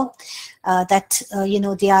the law, that,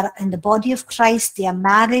 they are in the body of Christ, they are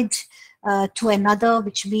married to another,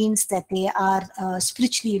 which means that they are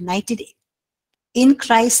spiritually united in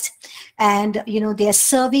Christ, and they are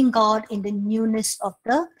serving God in the newness of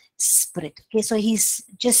the Spirit. Okay, so he's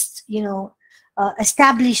just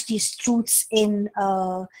established these truths in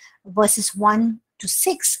verses 1 to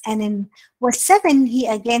 6, and in verse 7 he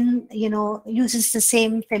again uses the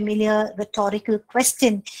same familiar rhetorical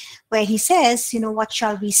question, where he says, what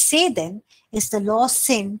shall we say then? Is the law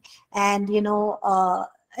sin? And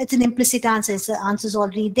it's an implicit answer. The answer is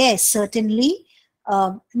already there. Certainly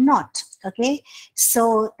not. Okay,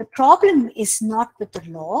 so the problem is not with the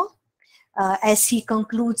law. As he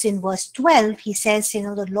concludes in verse 12, he says,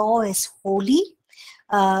 the law is holy,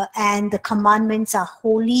 and the commandments are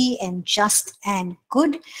holy and just and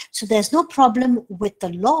good. So there's no problem with the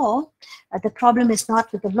law. The problem is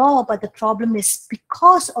not with the law, but the problem is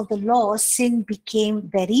because of the law, sin became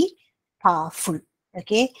very powerful.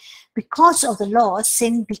 Okay, because of the law,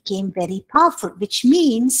 sin became very powerful, which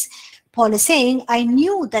means Paul is saying, I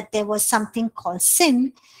knew that there was something called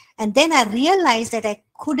sin, And then I realized that I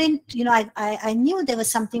couldn't, I knew there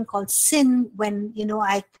was something called sin when,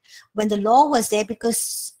 when the law was there,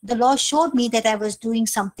 because the law showed me that I was doing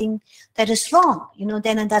something that is wrong,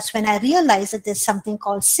 then, and that's when I realized that there's something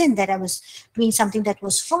called sin, that I was doing something that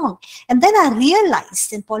was wrong. And then I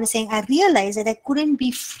realized, and Paul is saying, I realized that I couldn't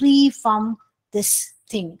be free from this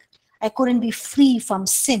thing. I couldn't be free from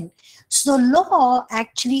sin. So the law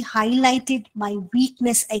actually highlighted my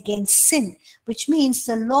weakness against sin, which means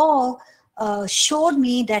the law showed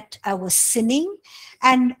me that I was sinning.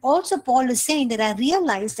 And also Paul is saying that I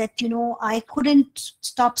realized that, I couldn't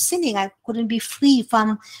stop sinning. I couldn't be free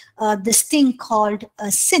from this thing called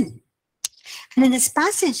sin. And in this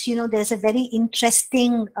passage, there's a very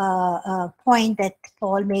interesting point that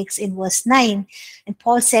Paul makes in verse 9. And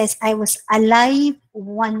Paul says, I was alive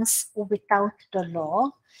once without the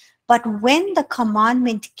law, but when the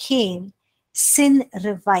commandment came, sin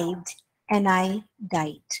revived and I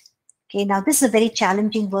died. Okay, now this is a very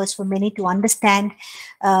challenging verse for many to understand.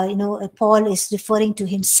 Paul is referring to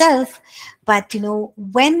himself, but,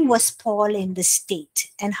 when was Paul in this state?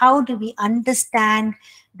 And how do we understand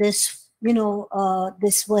this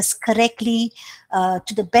this verse correctly,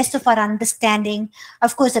 to the best of our understanding?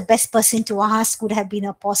 Of course, the best person to ask would have been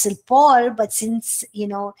Apostle Paul, but since,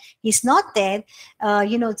 he's not there,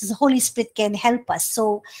 the Holy Spirit can help us.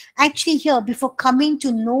 So actually here, before coming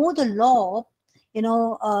to know the law,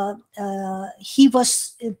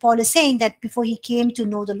 Paul is saying that before he came to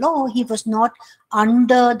know the law, he was not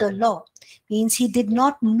under the law. Means he did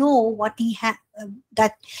not know what he had,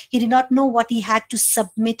 what he had to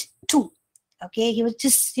submit to. Okay, he was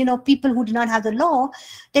just, people who do not have the law,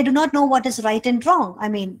 they do not know what is right and wrong. I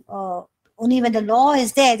mean, only when the law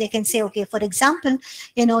is there, they can say, okay, for example,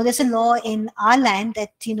 there's a law in our land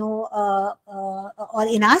that, or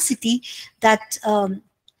in our city, that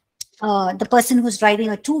the person who's riding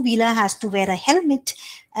a two-wheeler has to wear a helmet.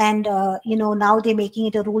 And, now they're making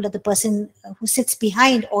it a rule that the person who sits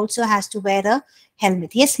behind also has to wear a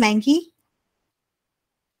helmet. Yes, Mangi?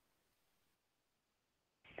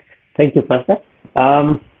 Thank you, Pastor.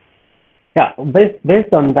 Yeah,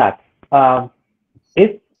 based on that,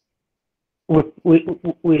 if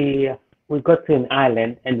we go to an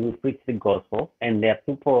island and we preach the gospel, and there are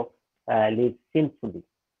people live sinfully,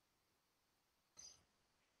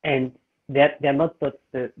 and they're not taught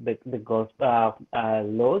the gospel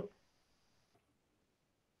laws,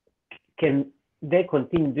 can they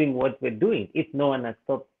continue doing what we're doing if no one has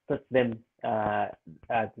taught them the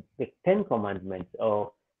 10 Commandments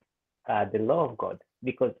or the law of God?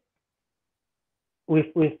 Because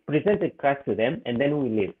we've presented Christ to them, and then we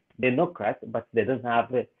live. They know Christ, but they don't have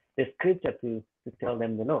the scripture to tell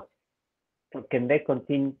them the law. So can they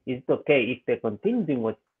continue? Is it okay if they continue doing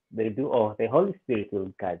what they do, or the Holy Spirit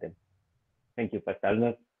will guide them? Thank you,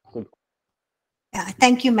 Pastor. Good. Yeah,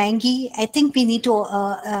 thank you, Mangi. I think we need to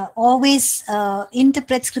always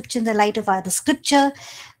interpret scripture in the light of other scripture.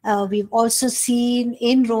 We've also seen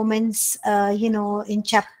in Romans, in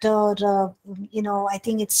chapter, I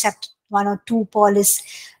think it's chapter 1 or 2, Paul is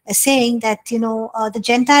saying that, the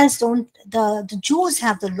Gentiles don't, the Jews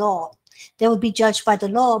have the law. They will be judged by the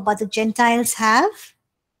law, but the Gentiles have,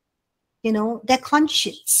 their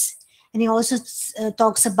conscience. And he also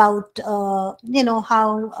talks about, how,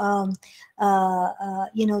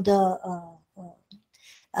 the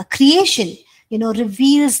creation,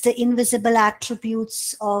 reveals the invisible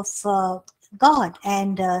attributes of God,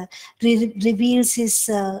 and reveals his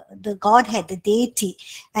the Godhead, the deity,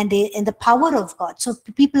 and the power of God. So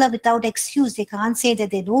people are without excuse. They can't say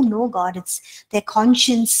that they don't know God. It's their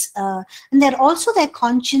conscience, and they're also their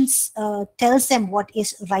conscience tells them what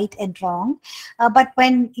is right and wrong. But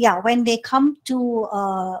when they come to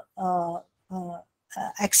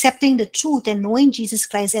accepting the truth and knowing Jesus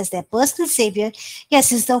Christ as their personal Savior,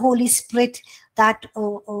 yes, it's the Holy Spirit that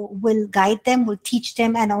will guide them, will teach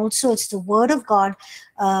them, and also it's the Word of God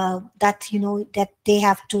that that they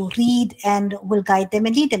have to read and will guide them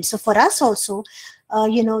and lead them. So for us also,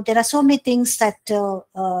 there are so many things that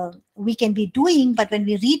we can be doing, but when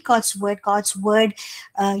we read God's word corrects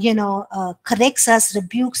us,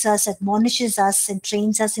 rebukes us, admonishes us, and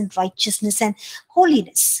trains us in righteousness and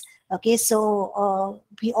holiness. Okay, so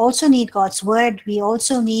we also need God's word. We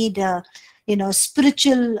also need,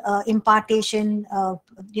 spiritual impartation.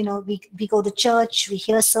 We go to church, we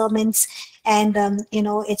hear sermons, and,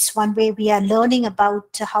 it's one way we are learning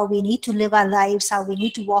about how we need to live our lives, how we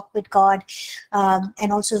need to walk with God,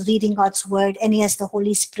 and also reading God's word. And yes, the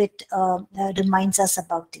Holy Spirit reminds us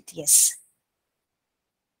about it. Yes.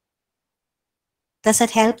 Does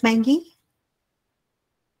that help, Mangi?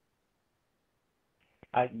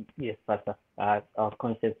 Yes, Pastor. Our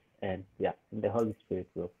conscience and and the Holy Spirit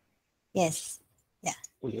will. Yes. Yeah.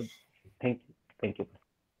 Thank you. Thank you.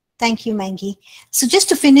 Thank you, Mangi. So just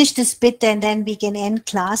to finish this bit and then we can end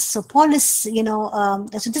class. So Paul is, so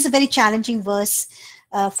this is a very challenging verse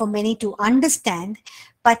for many to understand.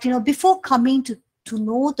 But, before coming to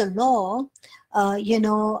know the law,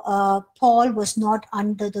 Paul was not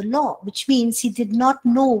under the law, which means he did not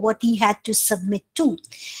know what he had to submit to.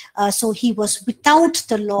 So he was without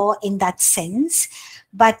the law in that sense.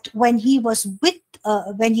 But when he was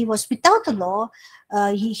without the law,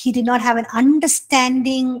 he did not have an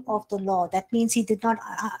understanding of the law. That means he did not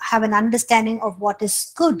have an understanding of what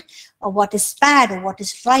is good or what is bad or what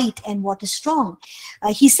is right and what is wrong.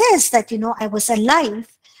 He says that, I was alive,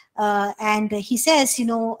 and he says,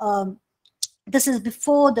 this is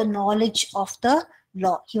before the knowledge of the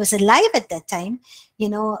law. He was alive at that time,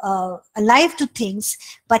 alive to things,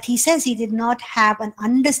 but he says he did not have an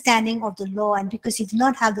understanding of the law. And because he did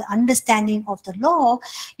not have the understanding of the law,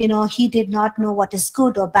 he did not know what is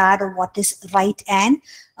good or bad or what is right and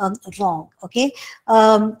wrong. Okay.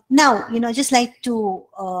 Now, just like to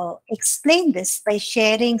explain this by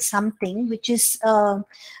sharing something which is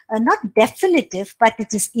not definitive, but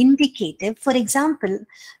it is indicative. For example,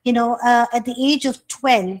 at the age of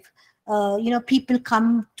 12, people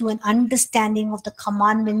come to an understanding of the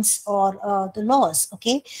commandments or the laws.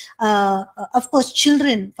 Okay. Of course,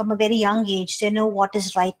 children from a very young age, they know what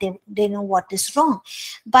is right, they know what is wrong.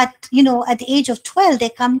 But, at the age of 12, they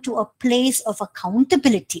come to a place of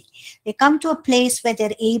accountability. They come to a place where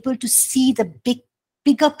they're able to see the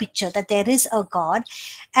bigger picture, that there is a God.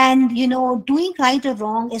 And doing right or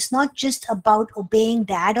wrong is not just about obeying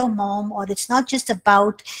dad or mom, or it's not just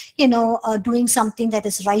about doing something that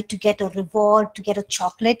is right to get a reward, to get a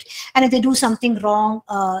chocolate, and if they do something wrong,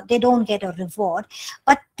 they don't get a reward.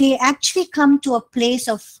 But they actually come to a place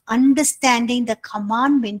of understanding the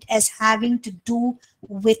commandment as having to do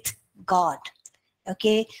with God.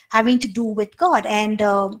 Okay, having to do with God. And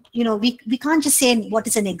we can't just say what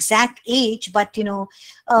is an exact age, but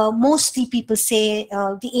mostly people say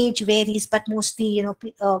the age varies, but mostly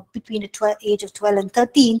between the age of 12 and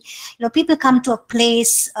 13, people come to a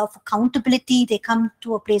place of accountability. They come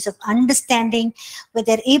to a place of understanding where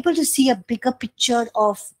they're able to see a bigger picture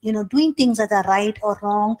of doing things that are right or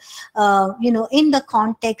wrong, in the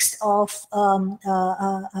context of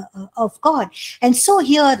God. And so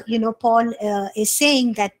here, Paul is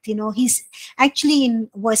saying that, he's actually in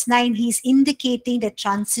verse 9, he's indicating the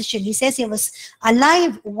transition. He says he was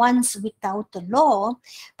alive once without the law,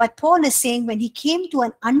 but Paul is saying when he came to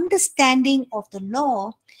an understanding of the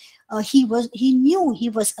law, he knew he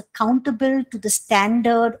was accountable to the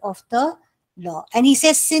standard of the law. And he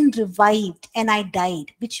says sin revived and I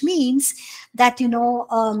died, which means that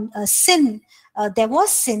sin, there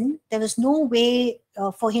was sin. There was no way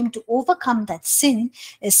for him to overcome that sin.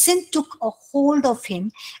 Sin took a hold of him,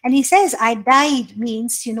 and he says, "I died."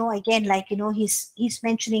 Means, again, like he's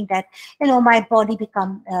mentioning that my body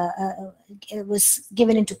was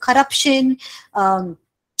given into corruption.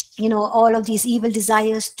 All of these evil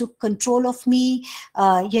desires took control of me,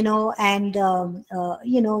 and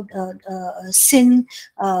sin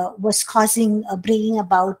was bringing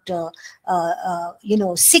about,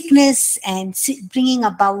 sickness and bringing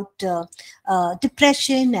about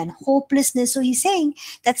depression and hopelessness. So he's saying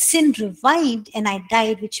that sin revived and I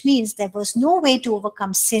died, which means there was no way to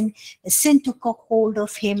overcome sin. Sin took a hold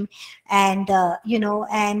of him, and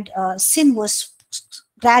sin was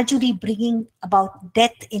gradually bringing about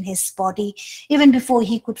death in his body, even before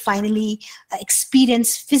he could finally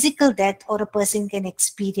experience physical death, or a person can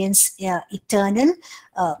experience eternal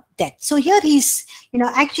death. So here he's,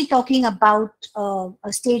 actually talking about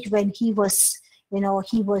a stage when he was,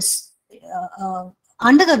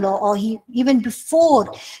 under the law, or even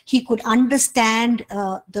before he could understand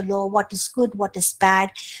the law, what is good, what is bad,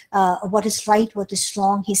 what is right, what is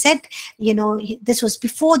wrong. He said, this was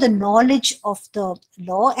before the knowledge of the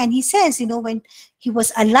law. And he says, when he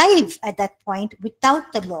was alive at that point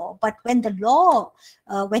without the law, but when the law,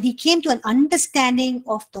 when he came to an understanding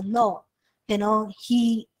of the law,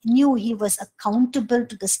 he knew he was accountable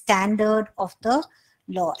to the standard of the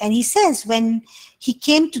law. And he says when he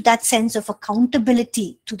came to that sense of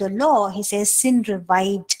accountability to the law, he says sin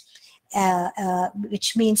revived,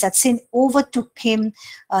 which means that sin overtook him.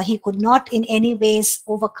 He could not in any ways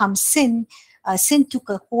overcome sin. Sin took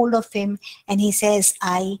a hold of him, and he says,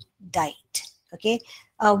 I died. Okay,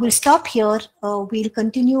 we'll stop here. We'll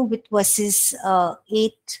continue with verses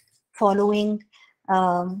 8 following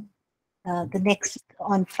the next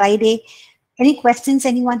on Friday. Any questions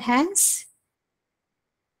anyone has?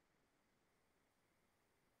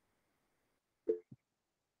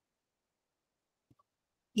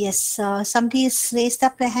 Yes, somebody has raised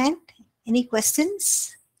up their hand. Any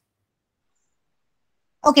questions?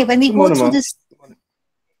 Okay, when we Good go morning, through ma'am. this.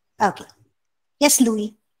 Okay. Yes,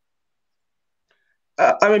 Louis.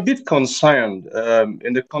 I'm a bit concerned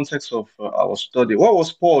in the context of our study. What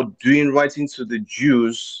was Paul doing writing to the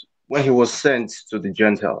Jews when he was sent to the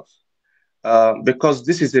Gentiles? Because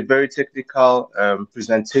this is a very technical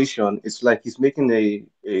presentation. It's like he's making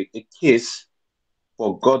a case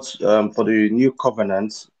for God's for the new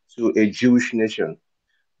covenant to a Jewish nation.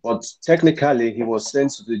 But technically, he was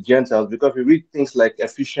sent to the Gentiles because we read things like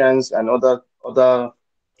Ephesians and other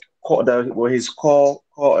that were his core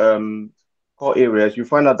areas. You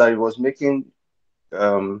find out that he was making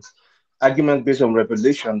um, arguments based on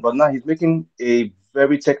revelation, but now he's making a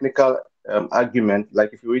very technical argument,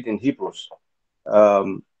 like if you read in Hebrews.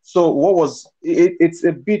 So what was it? It's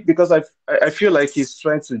a bit because I feel like he's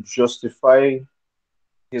trying to justify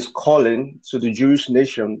his calling to the Jewish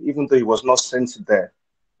nation, even though he was not sent there.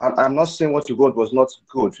 I'm not saying what he wrote was not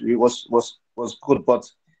good. It was good, but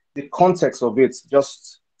the context of it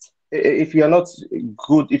just if you're not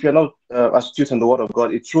good, if you're not astute in the word of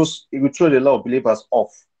God, it will throw a lot of believers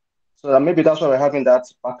off. So that maybe that's why we're having that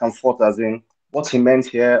back and forth, as in what he meant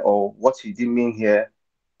here or what he didn't mean here.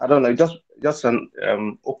 I don't know. Just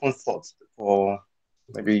an open thought for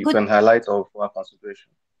maybe you Good. can highlight or for our consideration.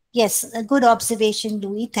 Yes, a good observation,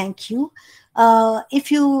 Louis. Thank you.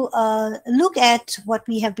 If you look at what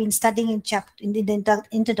we have been studying in the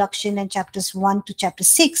introduction and chapters 1 to chapter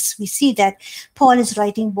 6, we see that Paul is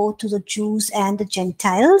writing both to the Jews and the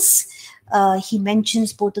Gentiles. He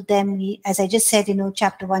mentions both of them. As I just said,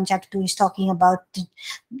 chapter 1, chapter 2 is talking about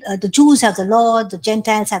the Jews have the law, the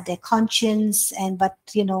Gentiles have their conscience, but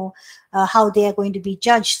how they are going to be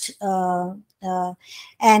judged.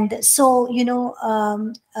 And so,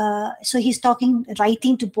 so he's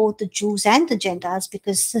writing to both the Jews and the Gentiles,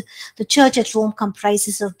 because the church at Rome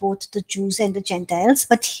comprises of both the Jews and the Gentiles.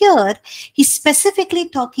 But here he's specifically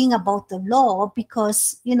talking about the law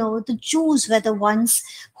because, the Jews were the ones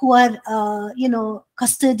who are,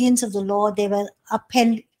 custodians of the law. They were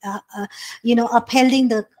upholding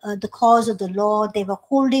the cause of the law. They were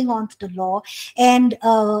holding on to the law. And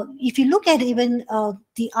if you look at even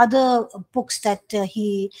the other books that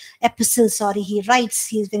epistles he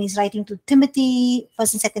writes, when he's writing to Timothy,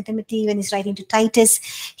 1st and 2nd Timothy, when he's writing to Titus,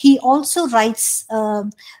 he also writes,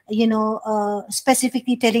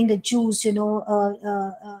 specifically telling the Jews,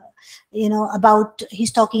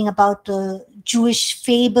 he's talking about Jewish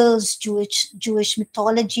fables, Jewish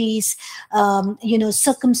mythologies,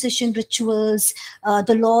 circumcision rituals,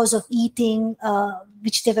 the laws of eating,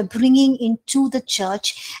 which they were bringing into the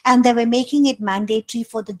church, and they were making it mandatory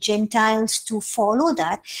for the Gentiles to follow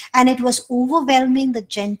that. And it was overwhelming the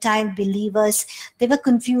Gentile believers. They were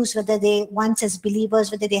confused whether they, once as believers,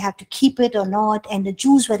 whether they have to keep it or not, and the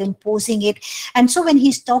Jews were imposing it. And so when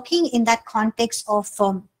he's talking in that context of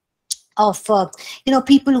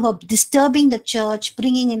people who are disturbing the church,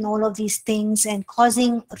 bringing in all of these things and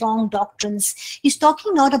causing wrong doctrines, he's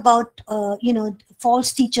talking not about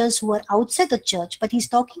false teachers who are outside the church, but he's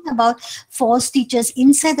talking about false teachers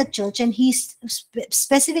inside the church. And he's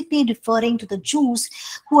specifically referring to the Jews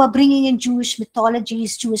who are bringing in Jewish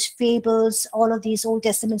mythologies, Jewish fables, all of these Old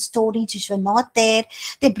Testament stories which were not there.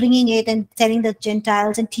 They're bringing it and telling the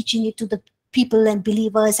Gentiles and teaching it to the people and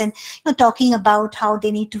believers, and talking about how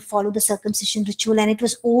they need to follow the circumcision ritual, and it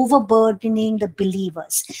was overburdening the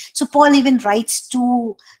believers. So Paul even writes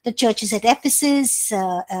to the churches at Ephesus,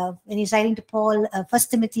 when he's writing to Paul, 1st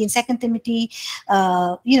Timothy and 2nd Timothy,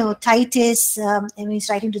 Titus, and he's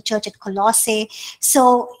writing to the church at Colossae.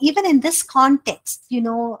 So even in this context,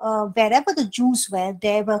 wherever the Jews were,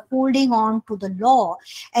 they were holding on to the law.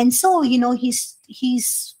 And so,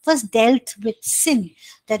 he's first dealt with sin,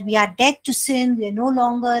 that we are dead to sin. We are no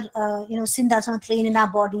longer, sin does not reign in our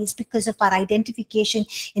bodies because of our identification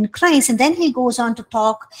in Christ. And then he goes on to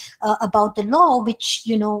talk about the law, which,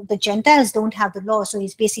 the Gentiles don't have the law. So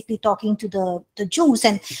he's basically talking to the Jews.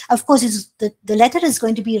 And of course, the letter is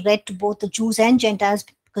going to be read to both the Jews and Gentiles,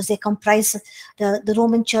 because they comprise, the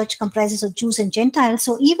Roman church comprises of Jews and Gentiles.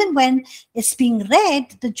 So even when it's being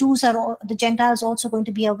read, the Gentiles also going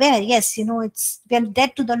to be aware, yes, we're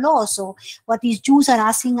dead to the law. So what these Jews are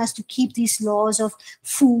asking us to keep these laws of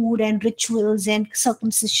food and rituals and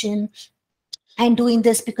circumcision, and doing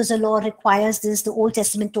this because the law requires this, the Old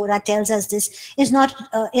Testament Torah tells us this, is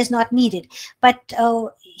not needed. But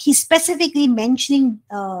he's specifically mentioning,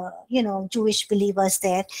 Jewish believers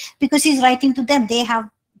there, because he's writing to them. They have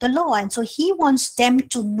the law, and so he wants them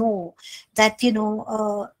to know that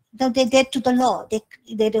they're dead to the law. They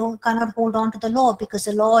cannot hold on to the law, because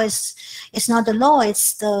the law is, it's not the law.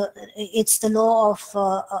 It's the law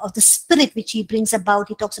of the Spirit, which he brings about.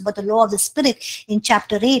 He talks about the law of the Spirit in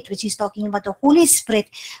chapter 8, which he's talking about the Holy Spirit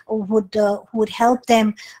who would help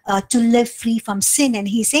them to live free from sin. And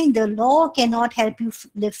he's saying the law cannot help you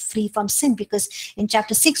live free from sin, because in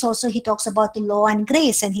chapter 6 also he talks about the law and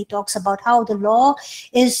grace, and he talks about how the law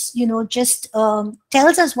is, just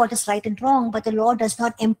tells us what is right and wrong, but the law does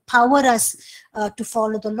not empower us to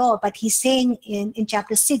follow the law. But he's saying in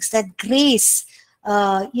chapter 6 that grace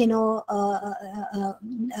not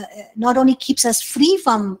only keeps us free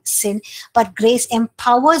from sin, but grace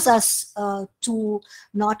empowers us to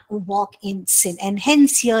not walk in sin. And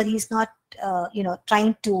hence here he's not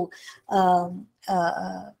trying to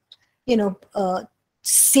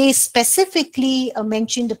say specifically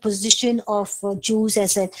mention the position of Jews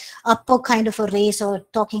as an upper kind of a race, or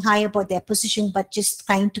talking high about their position, but just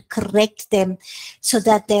trying to correct them so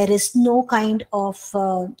that there is no kind of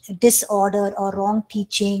disorder or wrong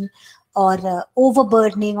teaching or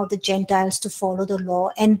overburdening of the Gentiles to follow the law,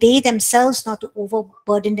 and they themselves not to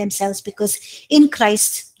overburden themselves, because in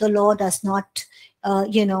Christ the law does not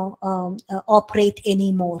operate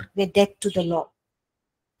anymore. We're dead to the law.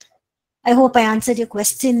 I hope I answered your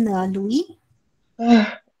question, Louis. I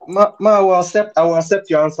will accept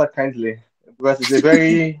your answer kindly, because it's a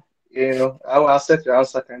very, I will accept your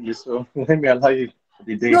answer kindly. So let me allow you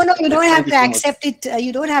the day. No, you don't have to accept it.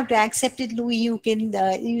 You don't have to accept it, Louis. You can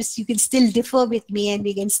you can still differ with me, and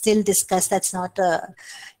we can still discuss. That's not.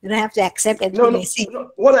 You don't have to accept everything I say.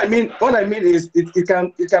 No. What I mean is it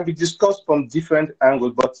can be discussed from different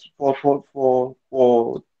angles, but for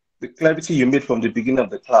the clarity you made from the beginning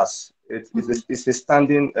of the class, it's a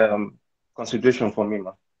standing consideration for me,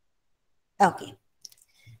 ma. Okay.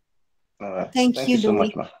 Thank you so Louis.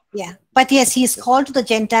 much, ma. Yeah, but yes, he is called to the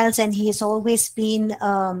Gentiles, and he has always been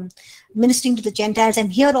ministering to the Gentiles.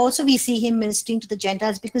 And here also we see him ministering to the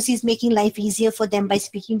Gentiles, because he's making life easier for them by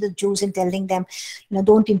speaking to the Jews and telling them,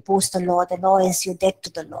 don't impose the law. The law is, you're dead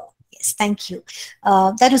to the law. Yes, thank you.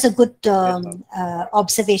 That was a good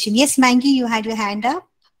observation. Yes, Mangi, you had your hand up.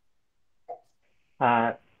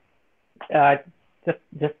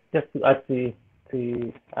 Just to add to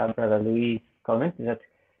Brother Louis' comment, that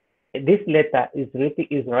this letter is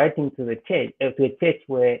writing to a church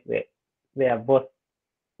where both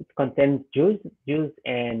it contains Jews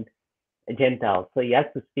and Gentiles. So he has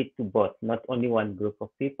to speak to both, not only one group of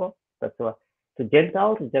people. But to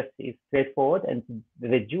Gentiles, is straightforward, and to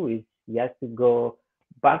the Jews, he has to go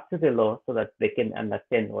back to the law so that they can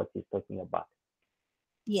understand what he's talking about.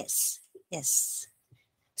 Yes.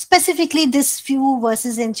 Specifically, this few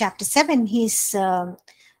verses in chapter 7, he's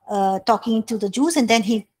talking to the Jews, and then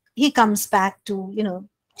he comes back to,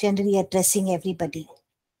 generally addressing everybody.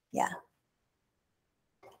 Yeah.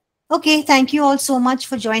 Okay, thank you all so much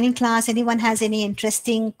for joining class. Anyone has any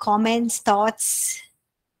interesting comments, thoughts?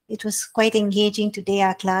 It was quite engaging today,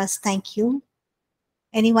 our class. Thank you.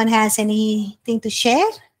 Anyone has anything to share?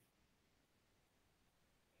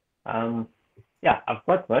 Yeah, I've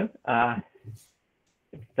got one.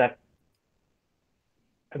 It's that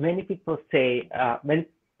many people say, many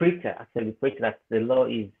preachers actually preach that the law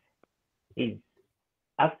is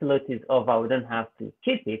absolute, is over. We don't have to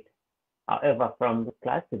keep it. However, from the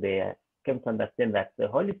class today, I came to understand that the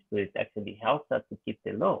Holy Spirit actually helps us to keep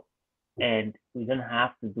the law, and we don't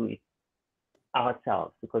have to do it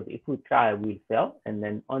ourselves, because if we try, we'll fail, and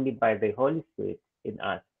then only by the Holy Spirit in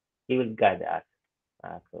us, He will guide us.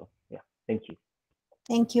 So yeah, thank you.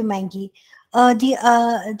 Thank you, Mangi. The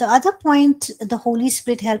other point, the Holy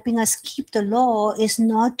Spirit helping us keep the law, is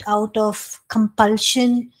not out of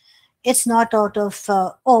compulsion. It's not out of,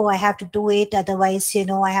 I have to do it, otherwise,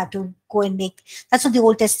 I have to go and make. That's what the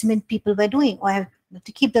Old Testament people were doing. I have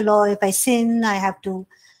to keep the law. If I sin, I have to,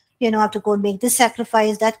 have to go and make this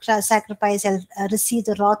sacrifice, that sacrifice, I'll receive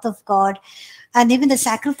the wrath of God. And even the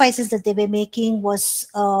sacrifices that they were making was,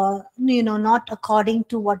 not according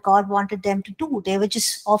to what God wanted them to do. They were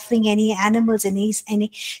just offering any animals, any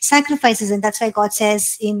sacrifices. And that's why God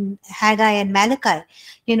says in Haggai and Malachi,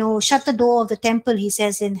 shut the door of the temple. He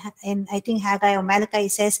says in I think Haggai or Malachi, he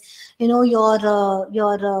says,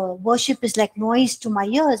 your worship is like noise to my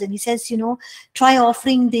ears. And he says, try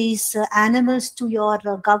offering these animals to your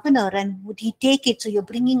governor, and would he take it? So you're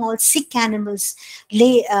bringing all sick animals,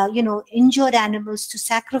 injured animals to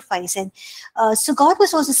sacrifice. And so God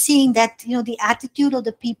was also seeing that, the attitude of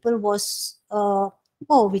the people was,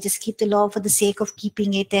 we just keep the law for the sake of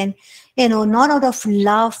keeping it, and, not out of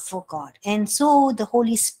love for God. And so the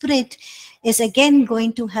Holy Spirit is again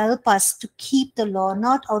going to help us to keep the law,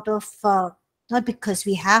 not out of not because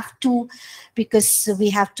we have to,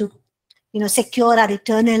 secure our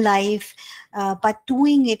eternal life, but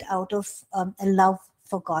doing it out of a love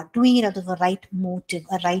for God, doing it out of a right motive,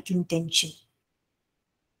 a right intention.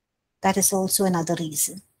 That is also another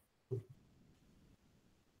reason.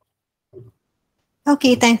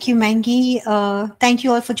 Okay, thank you, Mangi. Thank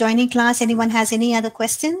you all for joining class. Anyone has any other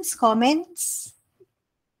questions, comments?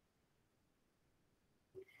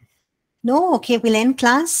 No? Okay, we'll end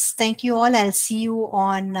class. Thank you all. I'll see you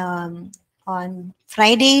on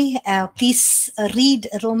Friday. Please read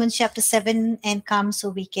Romans chapter 7 and come so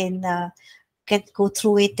we can go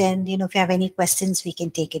through it, and if you have any questions, we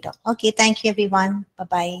can take it up. Okay, thank you, everyone.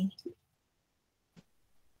 Bye-bye.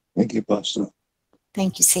 Thank you, Pastor.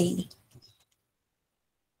 Thank you, Sadie.